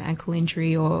some ankle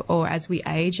injury, or as we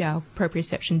age, our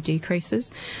proprioception decreases.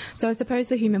 So I suppose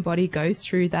the human body goes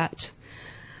through that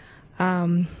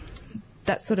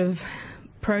sort of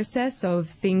process of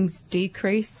things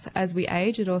decrease as we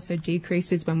age. It also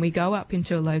decreases when we go up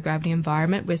into a low gravity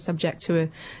environment. We're subject to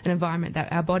an environment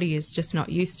that our body is just not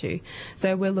used to.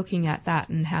 So we're looking at that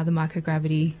and how the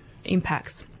microgravity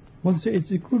impacts. Well,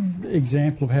 it's a good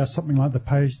example of how something like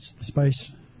the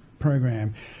space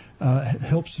program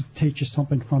helps to teach us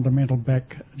something fundamental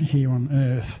back here on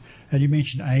Earth. And you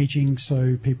mentioned ageing,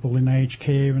 so people in aged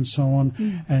care and so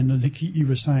on. And I think you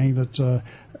were saying that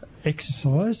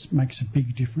exercise makes a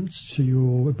big difference to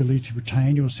your ability to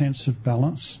retain your sense of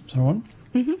balance, so on.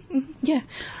 Yeah.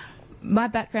 My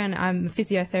background, I'm a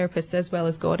physiotherapist as well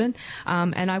as Gordon,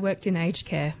 and I worked in aged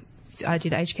care. I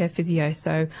did aged care physio,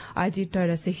 so I did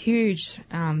notice a huge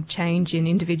change in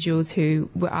individuals who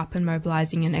were up and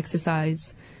mobilising and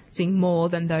exercising more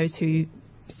than those who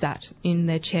sat in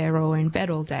their chair or in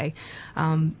bed all day.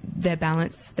 Their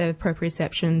balance, their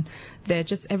proprioception, their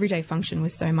just everyday function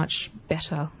was so much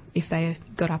better if they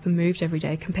got up and moved every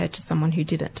day compared to someone who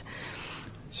didn't.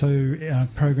 So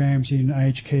programs in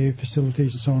aged care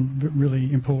facilities and so on,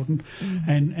 really important,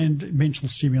 and mental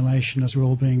stimulation as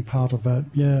well being part of that.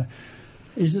 Yeah,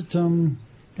 is it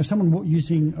if someone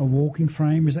using a walking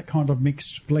frame, is that kind of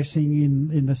mixed blessing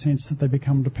in the sense that they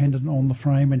become dependent on the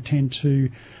frame and tend to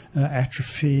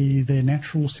atrophy their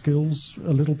natural skills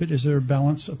a little bit? Is there a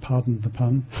balance? Pardon the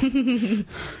pun.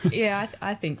 Yeah,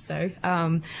 I think so.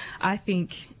 I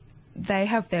think they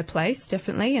have their place,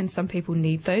 definitely, and some people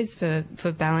need those for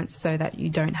balance so that you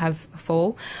don't have a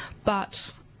fall.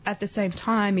 But at the same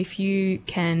time, if you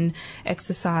can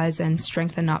exercise and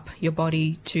strengthen up your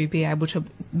body to be able to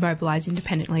mobilise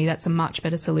independently, that's a much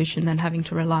better solution than having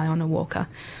to rely on a walker,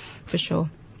 for sure.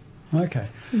 Okay.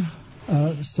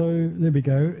 So there we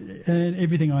go. And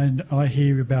everything I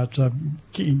hear about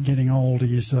getting old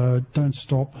is don't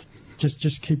stop.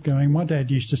 Just keep going. My dad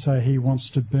used to say he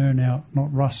wants to burn out,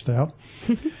 not rust out,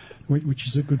 which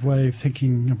is a good way of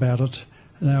thinking about it.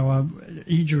 Now,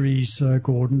 injuries,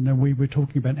 Gordon, and we were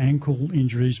talking about ankle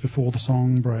injuries before the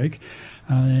song break,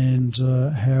 and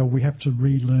how we have to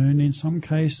relearn in some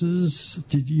cases.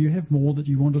 Did you have more that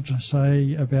you wanted to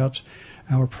say about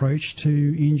our approach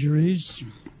to injuries?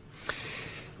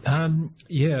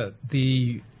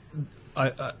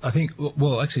 I think,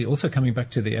 well, actually, also coming back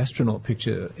to the astronaut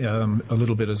picture a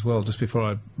little bit as well, just before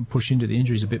I push into the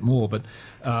injuries a bit more, but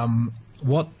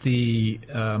what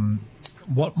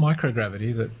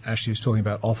microgravity that Ashley was talking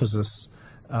about offers us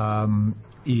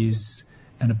is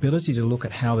an ability to look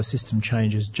at how the system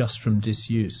changes just from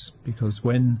disuse, because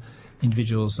when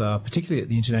individuals are, particularly at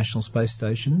the International Space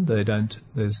Station,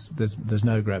 there's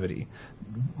no gravity.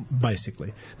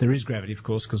 Basically, there is gravity, of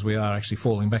course, because we are actually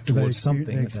falling back towards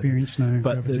something. They experience no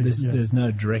but gravity, there's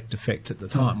no direct effect at the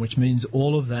time, which means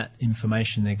all of that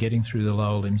information they're getting through the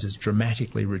lower limbs is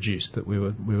dramatically reduced, that we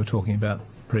were talking about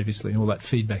previously, all that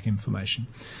feedback information.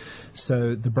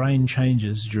 So the brain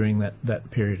changes during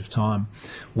that period of time.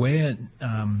 Where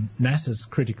NASA's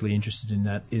critically interested in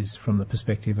that is from the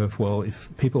perspective of, well, if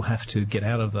people have to get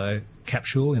out of the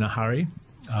capsule in a hurry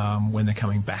when they're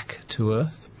coming back to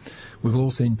Earth. We've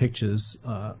all seen pictures,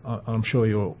 I'm sure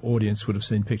your audience would have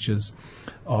seen pictures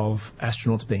of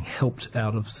astronauts being helped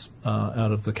out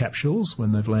of the capsules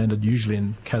when they've landed, usually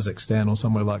in Kazakhstan or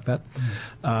somewhere like that.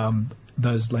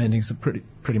 Those landings are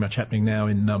pretty much happening now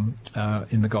in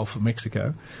the Gulf of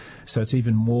Mexico. So it's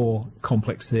even more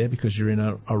complex there because you're in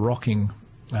a rocking,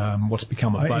 what's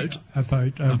become a boat. An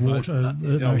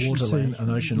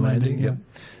ocean landing. Yeah.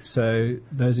 So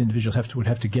those individuals would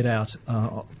have to get out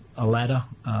a ladder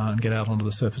and get out onto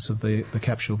the surface of the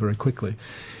capsule very quickly.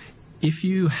 If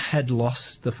you had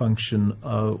lost the function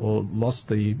or lost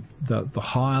the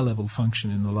higher level function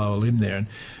in the lower limb there, and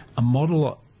a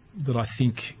model that I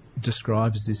think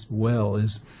describes this well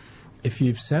is if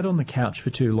you've sat on the couch for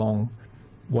too long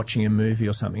watching a movie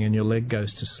or something and your leg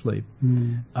goes to sleep,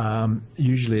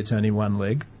 usually it's only one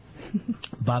leg,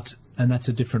 and that's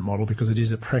a different model because it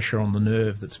is a pressure on the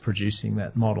nerve that's producing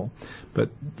that model.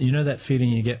 But you know that feeling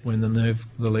you get when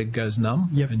the leg goes numb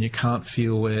and you can't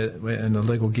feel where and the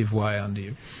leg will give way under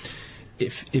you.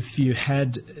 if you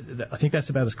had, I think that's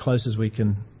about as close as we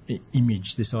can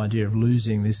image this idea of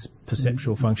losing this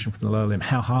perceptual function from the lower limb,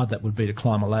 how hard that would be to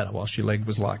climb a ladder whilst your leg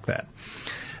was like that.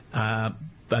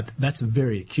 But that's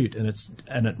very acute, and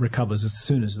it recovers as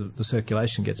soon as the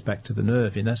circulation gets back to the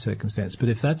nerve in that circumstance. But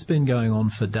if that's been going on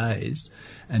for days,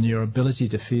 and your ability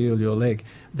to feel your leg,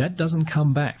 that doesn't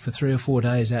come back for 3 or 4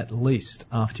 days at least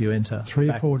after you enter. 3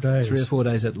 or 4 days. 3 or 4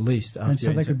 days at least after you enter.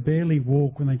 And so they could barely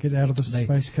walk when they get out of the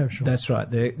space capsule. That's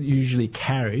right. They're usually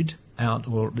carried out,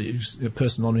 or a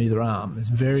person on either arm. There's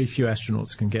very few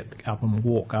astronauts can get up and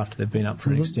walk after they've been up for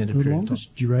an extended period of time. The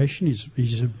longest duration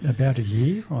is about a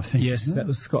year, I think. Yes, that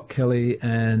was Scott Kelly,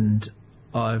 and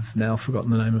I've now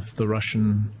forgotten the name of the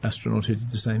Russian astronaut who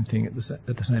did the same thing at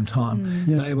the same time.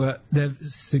 Yeah. They're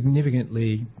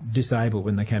significantly disabled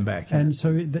when they came back. And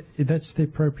so that's their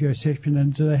proprioception.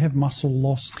 And do they have muscle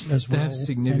loss as well? They have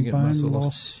significant muscle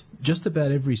loss. Just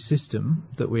about every system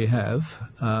that we have,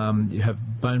 you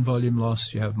have bone volume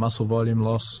loss, you have muscle volume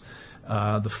loss,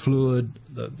 the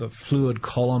fluid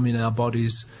column in our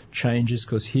bodies changes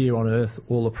because here on Earth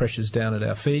all the pressure's down at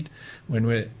our feet. When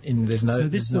we're in, there's no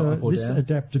this up or down.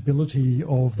 Adaptability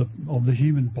of the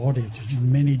human body to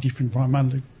many different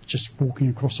environments, just walking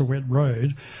across a wet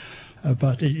road.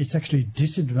 But it's actually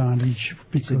disadvantage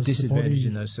because it's a disadvantage the body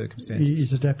in those circumstances.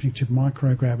 Is adapting to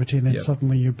microgravity, and then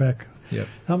suddenly you're back. Yep.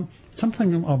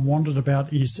 Something I've wondered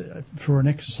about is for an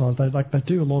exercise. They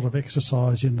do a lot of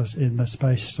exercise in the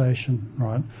space station,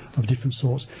 right, of different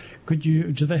sorts.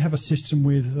 Do they have a system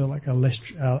with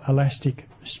elastic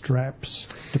straps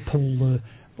to pull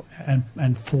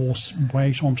and force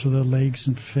weight onto the legs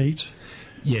and feet?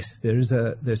 Yes, there's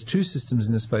 2 systems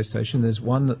in the space station. There's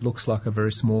one that looks like a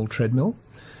very small treadmill,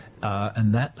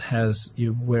 and that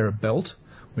you wear a belt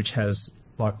which has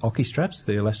like hockey straps,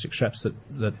 the elastic straps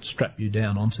that strap you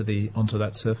down onto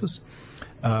that surface.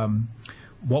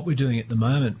 What we're doing at the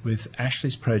moment with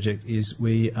Ashleigh's project is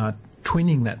we are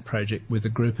twinning that project with a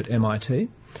group at MIT,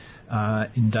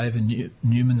 in David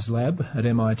Newman's lab at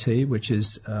MIT, which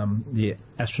is the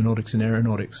Astronautics and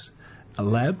Aeronautics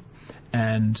lab.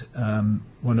 And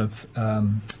one of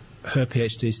her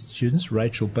PhD students,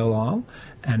 Rachel Belle-Isle,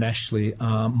 and Ashleigh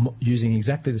are using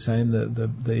exactly the same.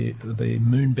 The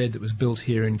moon bed that was built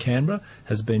here in Canberra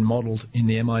has been modelled in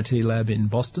the MIT lab in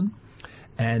Boston,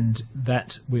 and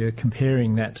that we're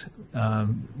comparing that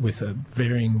with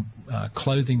varying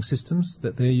clothing systems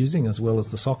that they're using, as well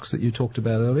as the socks that you talked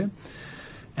about earlier.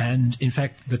 And in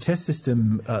fact, the test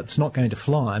system, it's not going to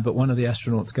fly, but one of the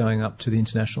astronauts going up to the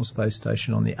International Space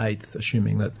Station on the 8th,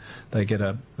 assuming that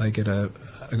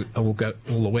all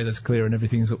the weather's clear and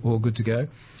everything's all good to go.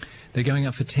 They're going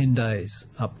up for 10 days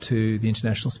up to the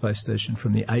International Space Station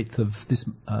from the 8th of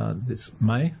this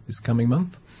May, this coming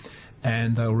month,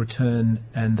 and they'll return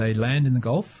and they land in the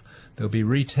Gulf. They'll be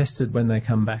retested when they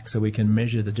come back so we can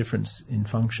measure the difference in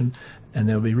function, and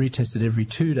they'll be retested every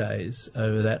 2 days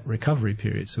over that recovery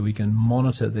period so we can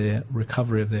monitor their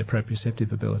recovery of their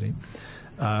proprioceptive ability.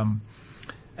 And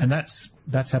that's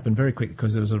happened very quickly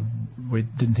because we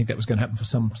didn't think that was going to happen for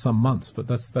some months, but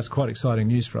that's quite exciting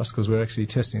news for us because we're actually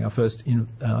testing our first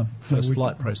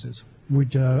flight process.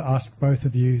 Would ask both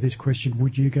of you this question: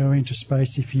 would you go into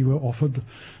space if you were offered?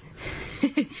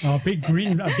 A big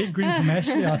grin from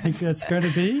Ashleigh, I think that's going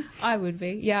to be. I would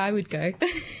be. Yeah, I would go.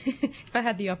 If I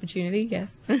had the opportunity,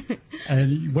 yes.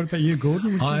 And what about you,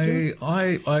 Gordon?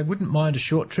 I wouldn't mind a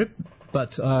short trip,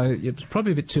 but it's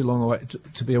probably a bit too long away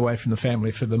to be away from the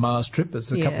family for the Mars trip.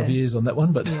 It's a couple of years on that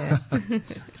one, but...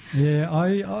 Yeah,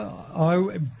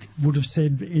 I would have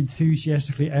said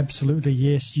enthusiastically, absolutely,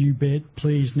 yes, you bet,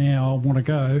 please now, I want to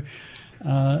go.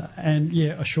 And,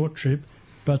 a short trip.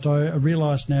 But I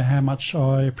realise now how much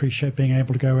I appreciate being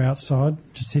able to go outside,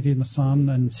 to sit in the sun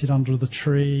and sit under the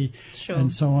tree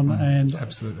and so on. And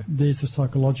absolutely. There's the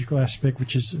psychological aspect,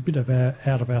 which is a bit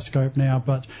out of our scope now.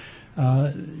 But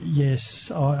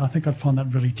yes, I think I'd find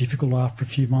that really difficult after a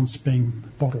few months being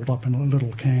bottled up in a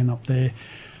little can up there.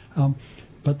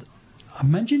 But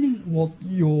imagining what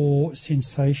your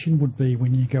sensation would be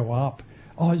when you go up.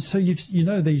 Oh, so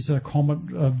these comet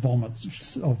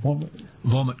vomits.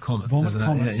 Vomit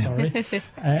comets, sorry.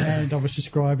 And I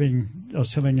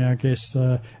was telling our guests,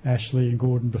 Ashleigh and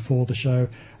Gordon, before the show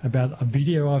about a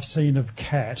video I've seen of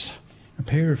a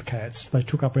pair of cats they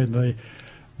took up in the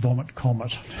Vomit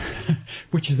Comet,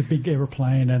 which is a big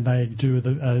aeroplane, and they do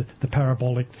the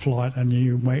parabolic flight, and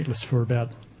you're weightless for about,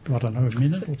 I don't know, a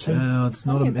minute or two? No, it's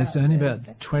not. It's only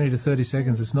about 20 to 30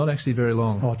 seconds. It's not actually very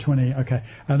long. Oh, 20, okay.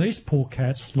 And these poor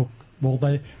cats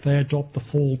they adopt the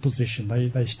fall position.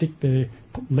 They stick their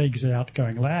legs out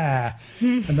going, ah.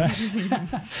 And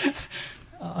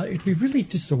it'd be really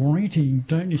disorienting,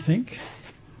 don't you think?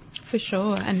 For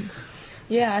sure. And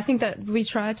yeah, I think that we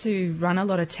try to run a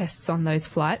lot of tests on those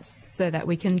flights so that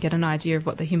we can get an idea of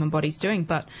what the human body's doing.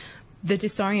 But the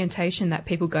disorientation that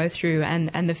people go through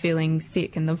and the feeling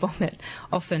sick and the vomit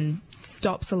often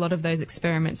stops a lot of those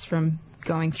experiments from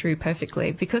going through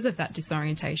perfectly because of that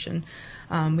disorientation.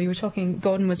 We were talking,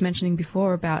 Gordon was mentioning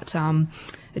before about a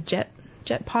jet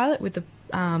pilot with a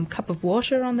cup of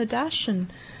water on the dash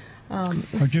and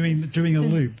doing a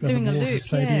loop. Doing a loop,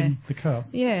 stayed in the cup.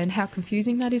 Yeah, and how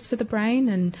confusing that is for the brain.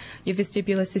 And your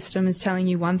vestibular system is telling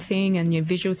you one thing and your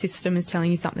visual system is telling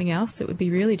you something else. It would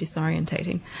be really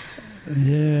disorientating.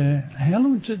 Yeah. How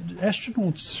long did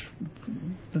astronauts,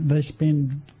 they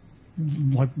spend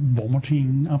like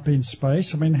vomiting up in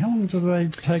space? I mean, how long do they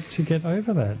take to get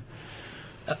over that?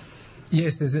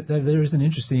 Yes, there is an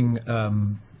interesting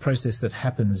process that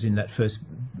happens in that first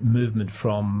movement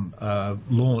from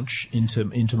launch into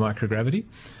microgravity.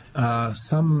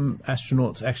 Some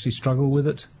astronauts actually struggle with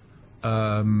it.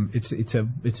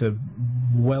 It's a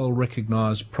well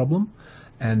recognised problem,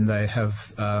 and they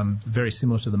have very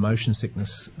similar to the motion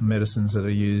sickness medicines that are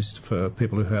used for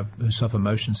people who suffer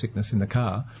motion sickness in the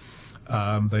car.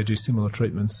 They do similar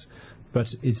treatments,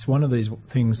 but it's one of these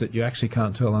things that you actually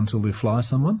can't tell until you fly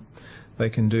someone. They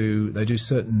do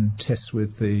certain tests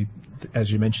with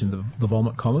as you mentioned, the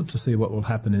vomit comet to see what will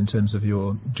happen in terms of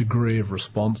your degree of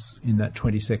response in that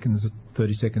 20 seconds,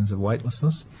 30 seconds of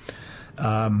weightlessness.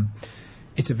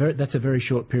 That's a very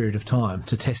short period of time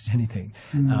to test anything,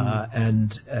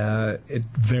 and it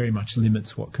very much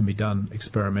limits what can be done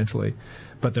experimentally.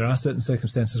 But there are certain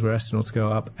circumstances where astronauts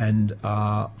go up and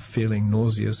are feeling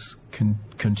nauseous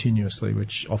continuously,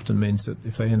 which often means that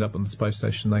if they end up on the space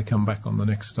station, they come back on the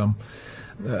next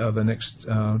it's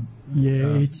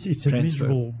a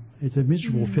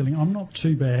miserable feeling. I'm not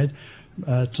too bad,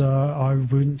 but I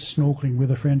went snorkeling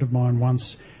with a friend of mine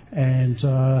once,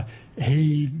 and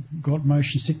he got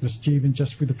motion sickness even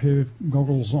just with a pair of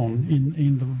goggles on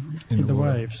in the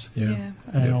waves. Yeah.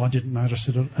 And I didn't notice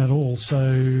it at all.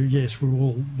 So yes, we're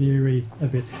all vary a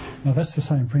bit. Now that's the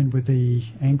same friend with the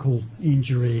ankle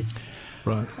injury.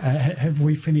 Right. Have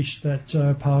we finished that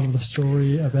part of the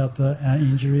story about the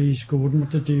injuries, Gordon?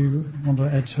 What did you want to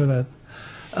add to that?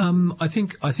 I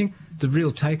think the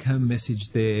real take-home message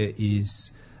there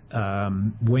is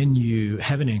when you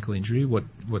have an ankle injury,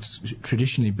 what's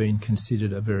traditionally been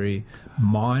considered a very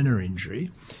minor injury,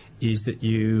 is that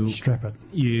you strap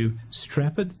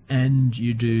it and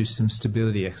you do some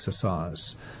stability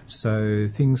exercise. So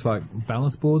things like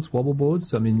balance boards, wobble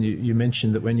boards. I mean, you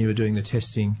mentioned that when you were doing the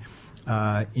testing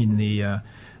in the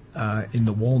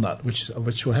walnut, which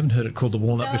I haven't heard it called the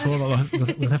walnut before.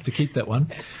 We'll have to keep that one.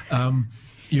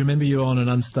 You remember you're on an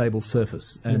unstable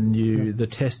surface, and the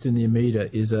test in the ammeter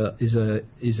is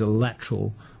a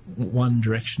lateral,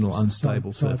 one-directional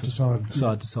unstable surface,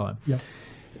 side to side. Yep.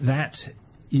 That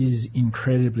is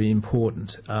incredibly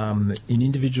important in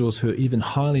individuals who are even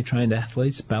highly trained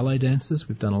athletes, ballet dancers.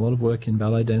 We've done a lot of work in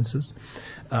ballet dancers.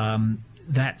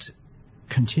 That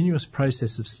continuous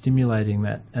process of stimulating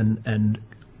that and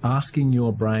asking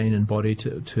your brain and body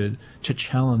to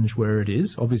challenge where it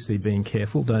is, obviously being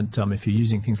careful. Don't if you're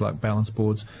using things like balance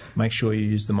boards, make sure you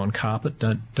use them on carpet.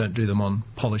 Don't do them on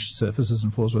polished surfaces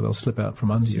and floors where they'll slip out from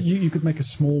under you. You could make a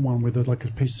small one with like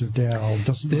a piece of dowel.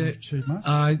 Doesn't move too much.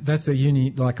 That's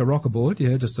like a rocker board,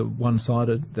 just a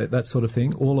one-sided that sort of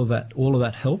thing. All of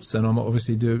that helps, and I'm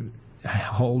obviously do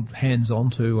hold hands on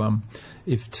to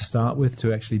to start with,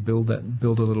 to actually build a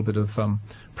little bit of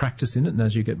practice in it, and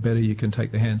as you get better you can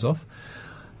take the hands off.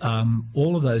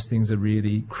 All of those things are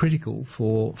really critical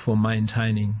for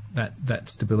maintaining that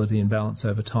stability and balance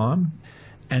over time,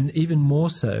 and even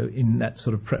more so in that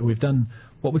sort of we've done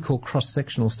what we call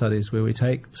cross-sectional studies, where we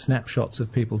take snapshots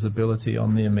of people's ability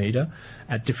on the ammeter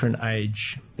at different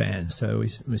age bands. So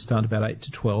we start about 8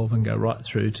 to 12 and go right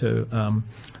through to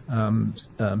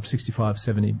 65,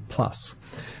 70 plus.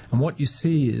 And what you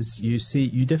see is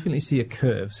you definitely see a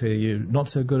curve. So you're not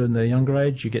so good in the younger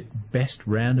age, you get best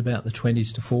round about the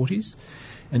 20s to 40s.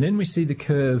 And then we see the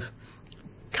curve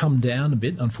come down a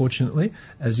bit, unfortunately,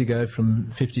 as you go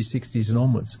from 50s, 60s and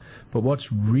onwards. But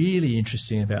what's really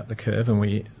interesting about the curve,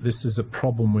 and this is a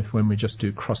problem with when we just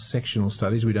do cross-sectional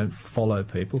studies, we don't follow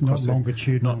people. Not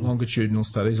longitudinal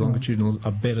studies. Longitudinal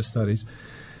are better studies.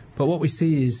 But what we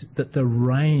see is that the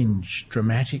range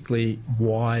dramatically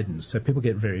widens. So people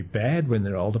get very bad when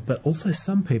they're older, but also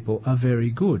some people are very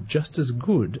good, just as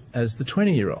good as the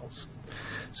 20-year-olds.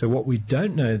 So what we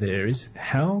don't know there is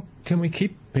how can we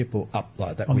keep people up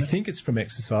like that? We think it's from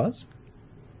exercise.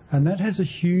 And that has a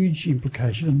huge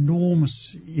implication,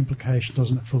 enormous implication,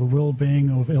 doesn't it, for the well-being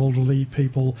of elderly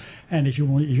people. And if you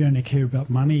only care about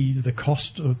money, the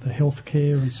cost of the health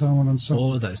care and so on and so on.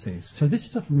 All of those things. So this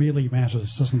stuff really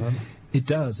matters, doesn't it? It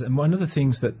does. And one of the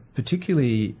things that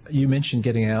particularly, you mentioned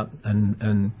getting out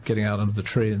and getting out under the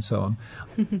tree and so on.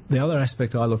 The other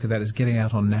aspect I look at that is getting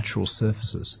out on natural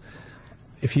surfaces.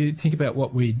 If you think about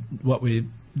what we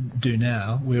do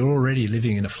now, we're already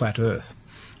living in a flat earth.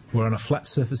 We're on a flat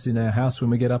surface in our house when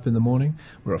we get up in the morning.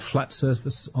 We're a flat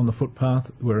surface on the footpath.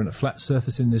 We're in a flat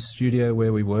surface in this studio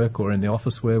where we work or in the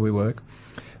office where we work.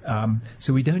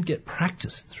 So we don't get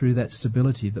practice through that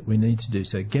stability that we need to do.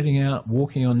 So getting out,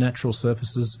 walking on natural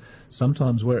surfaces,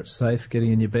 sometimes where it's safe,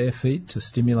 getting in your bare feet to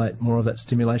stimulate more of that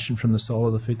stimulation from the sole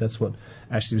of the feet. That's what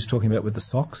Ashleigh was talking about with the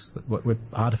socks, what we're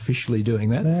artificially doing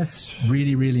that. That's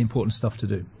really, really important stuff to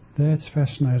do. That's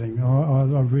fascinating. I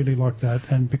really like that.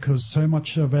 And because so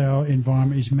much of our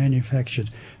environment is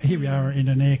manufactured. Here we are in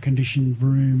an air-conditioned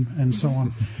room and so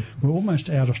on. We're almost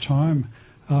out of time.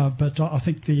 But I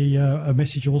think the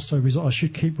message also is I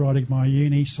should keep riding my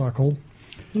unicycle.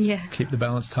 Yeah. Keep the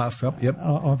balance tasks up, yep.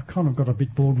 I've kind of got a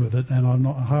bit bored with it, and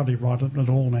I hardly ride it at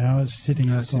all now. It's sitting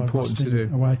outside, important to do.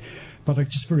 Away. But a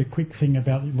just very quick thing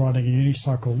about riding a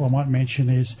unicycle I might mention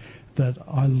is that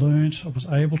I was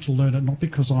able to learn it not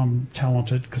because I'm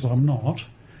talented, because I'm not.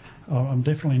 I'm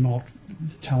definitely not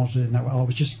talented in that way. I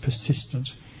was just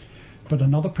persistent. But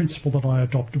another principle that I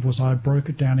adopted was I broke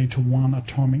it down into one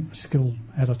atomic skill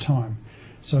at a time.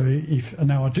 So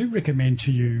now I do recommend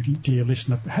to you, dear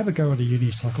listener, have a go at a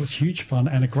unicycle. It's huge fun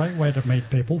and a great way to meet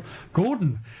people.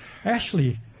 Gordon,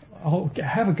 Ashleigh,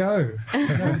 have a go.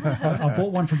 I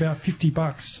bought one for about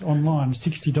 $50 online,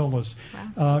 $60.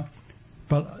 Wow.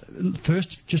 But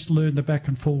first, just learn the back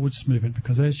and forwards movement,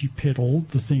 because as you pedal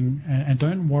the thing, and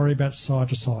don't worry about side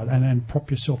to side, and prop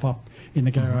yourself up in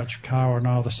the garage car on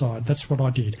either side. That's what I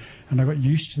did. And I got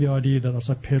used to the idea that as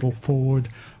I pedal forward,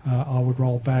 I would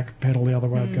roll back, pedal the other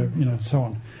way, I'd go, so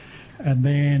on. And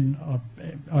then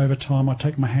over time, I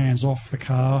take my hands off the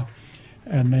car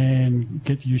and then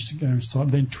get used to going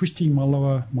side, then twisting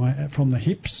from the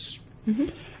hips. Mm-hmm.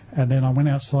 And then I went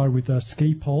outside with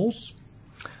ski poles.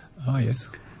 Oh, yes.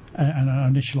 And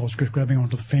initially I was just grabbing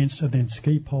onto the fence, and then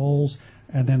ski poles,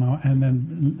 and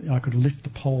then I could lift the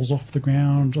poles off the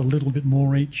ground a little bit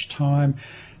more each time,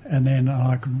 and then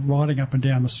riding up and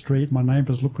down the street. My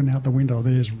neighbour's looking out the window.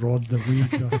 There's Rod, the weird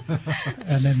guy.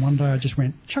 And then one day I just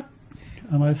went chuck,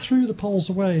 and I threw the poles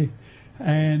away,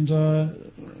 and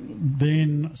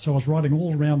then so I was riding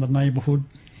all around the neighbourhood,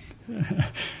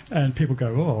 and people go,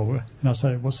 oh, and I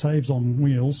say, well, saves on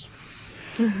wheels.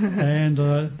 And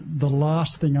the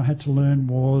last thing I had to learn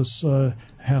was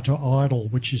how to idle,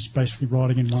 which is basically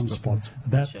riding in one spot.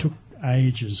 That took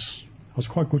ages. I was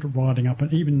quite good at riding up,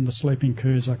 and even the sloping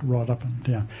curves I could ride up and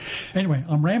down. Anyway,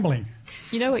 I'm rambling.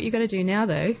 You know what you've got to do now,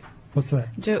 though? What's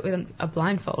that? Do it with a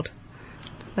blindfold.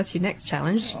 That's your next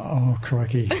challenge. Oh,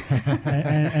 crikey.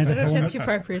 and It'll test your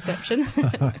proprioception.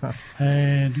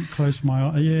 And close my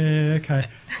eye. Yeah, okay.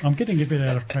 I'm getting a bit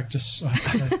out of practice.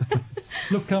 Okay.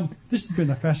 Look, this has been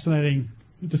a fascinating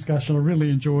discussion. I really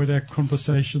enjoyed our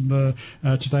conversation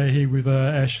today here with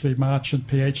Ashleigh Marchant,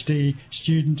 PhD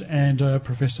student, and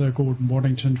Professor Gordon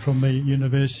Waddington from the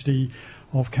University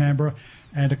of Canberra.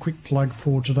 And a quick plug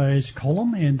for today's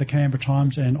column in the Canberra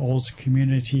Times and Oz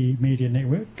Community Media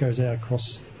Network. Goes out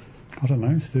across,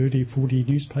 30, 40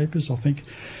 newspapers, I think.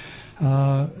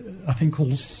 A thing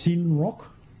called SynRock,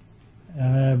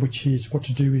 which is what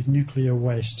to do with nuclear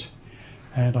waste.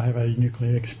 And I have a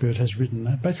nuclear expert has written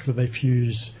that. Basically, they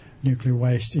fuse nuclear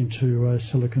waste into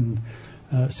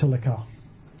silica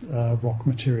rock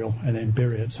material and then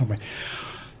bury it somewhere.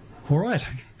 All right,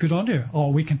 good on you. Oh,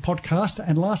 we can podcast.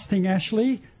 And last thing,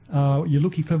 Ashleigh, you're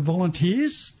looking for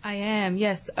volunteers? I am,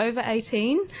 yes. Over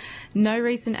 18, no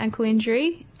recent ankle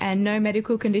injury, and no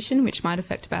medical condition which might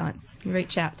affect balance.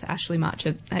 Reach out to Ashleigh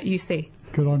Marchant at UC.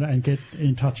 Good on you, and get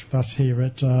in touch with us here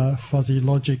at Fuzzy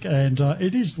Logic. And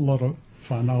it is a lot of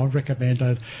fun. I recommend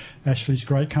it. Ashleigh's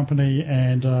great company.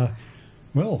 And,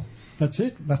 well, that's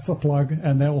it. That's the plug.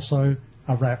 And they're also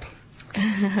a wrap.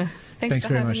 Thanks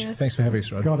very much. Us. Thanks for having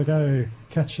us, Rod. Got to go.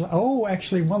 Oh,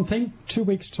 actually, one thing. 2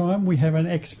 weeks' time, we have an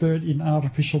expert in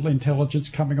artificial intelligence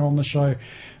coming on the show.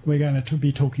 We're going to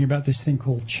be talking about this thing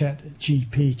called Chat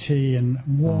GPT, and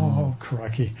whoa,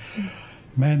 crikey.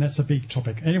 Man, that's a big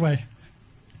topic. Anyway,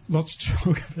 lots to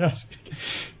talk about.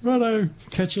 Righto.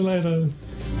 Catch you later.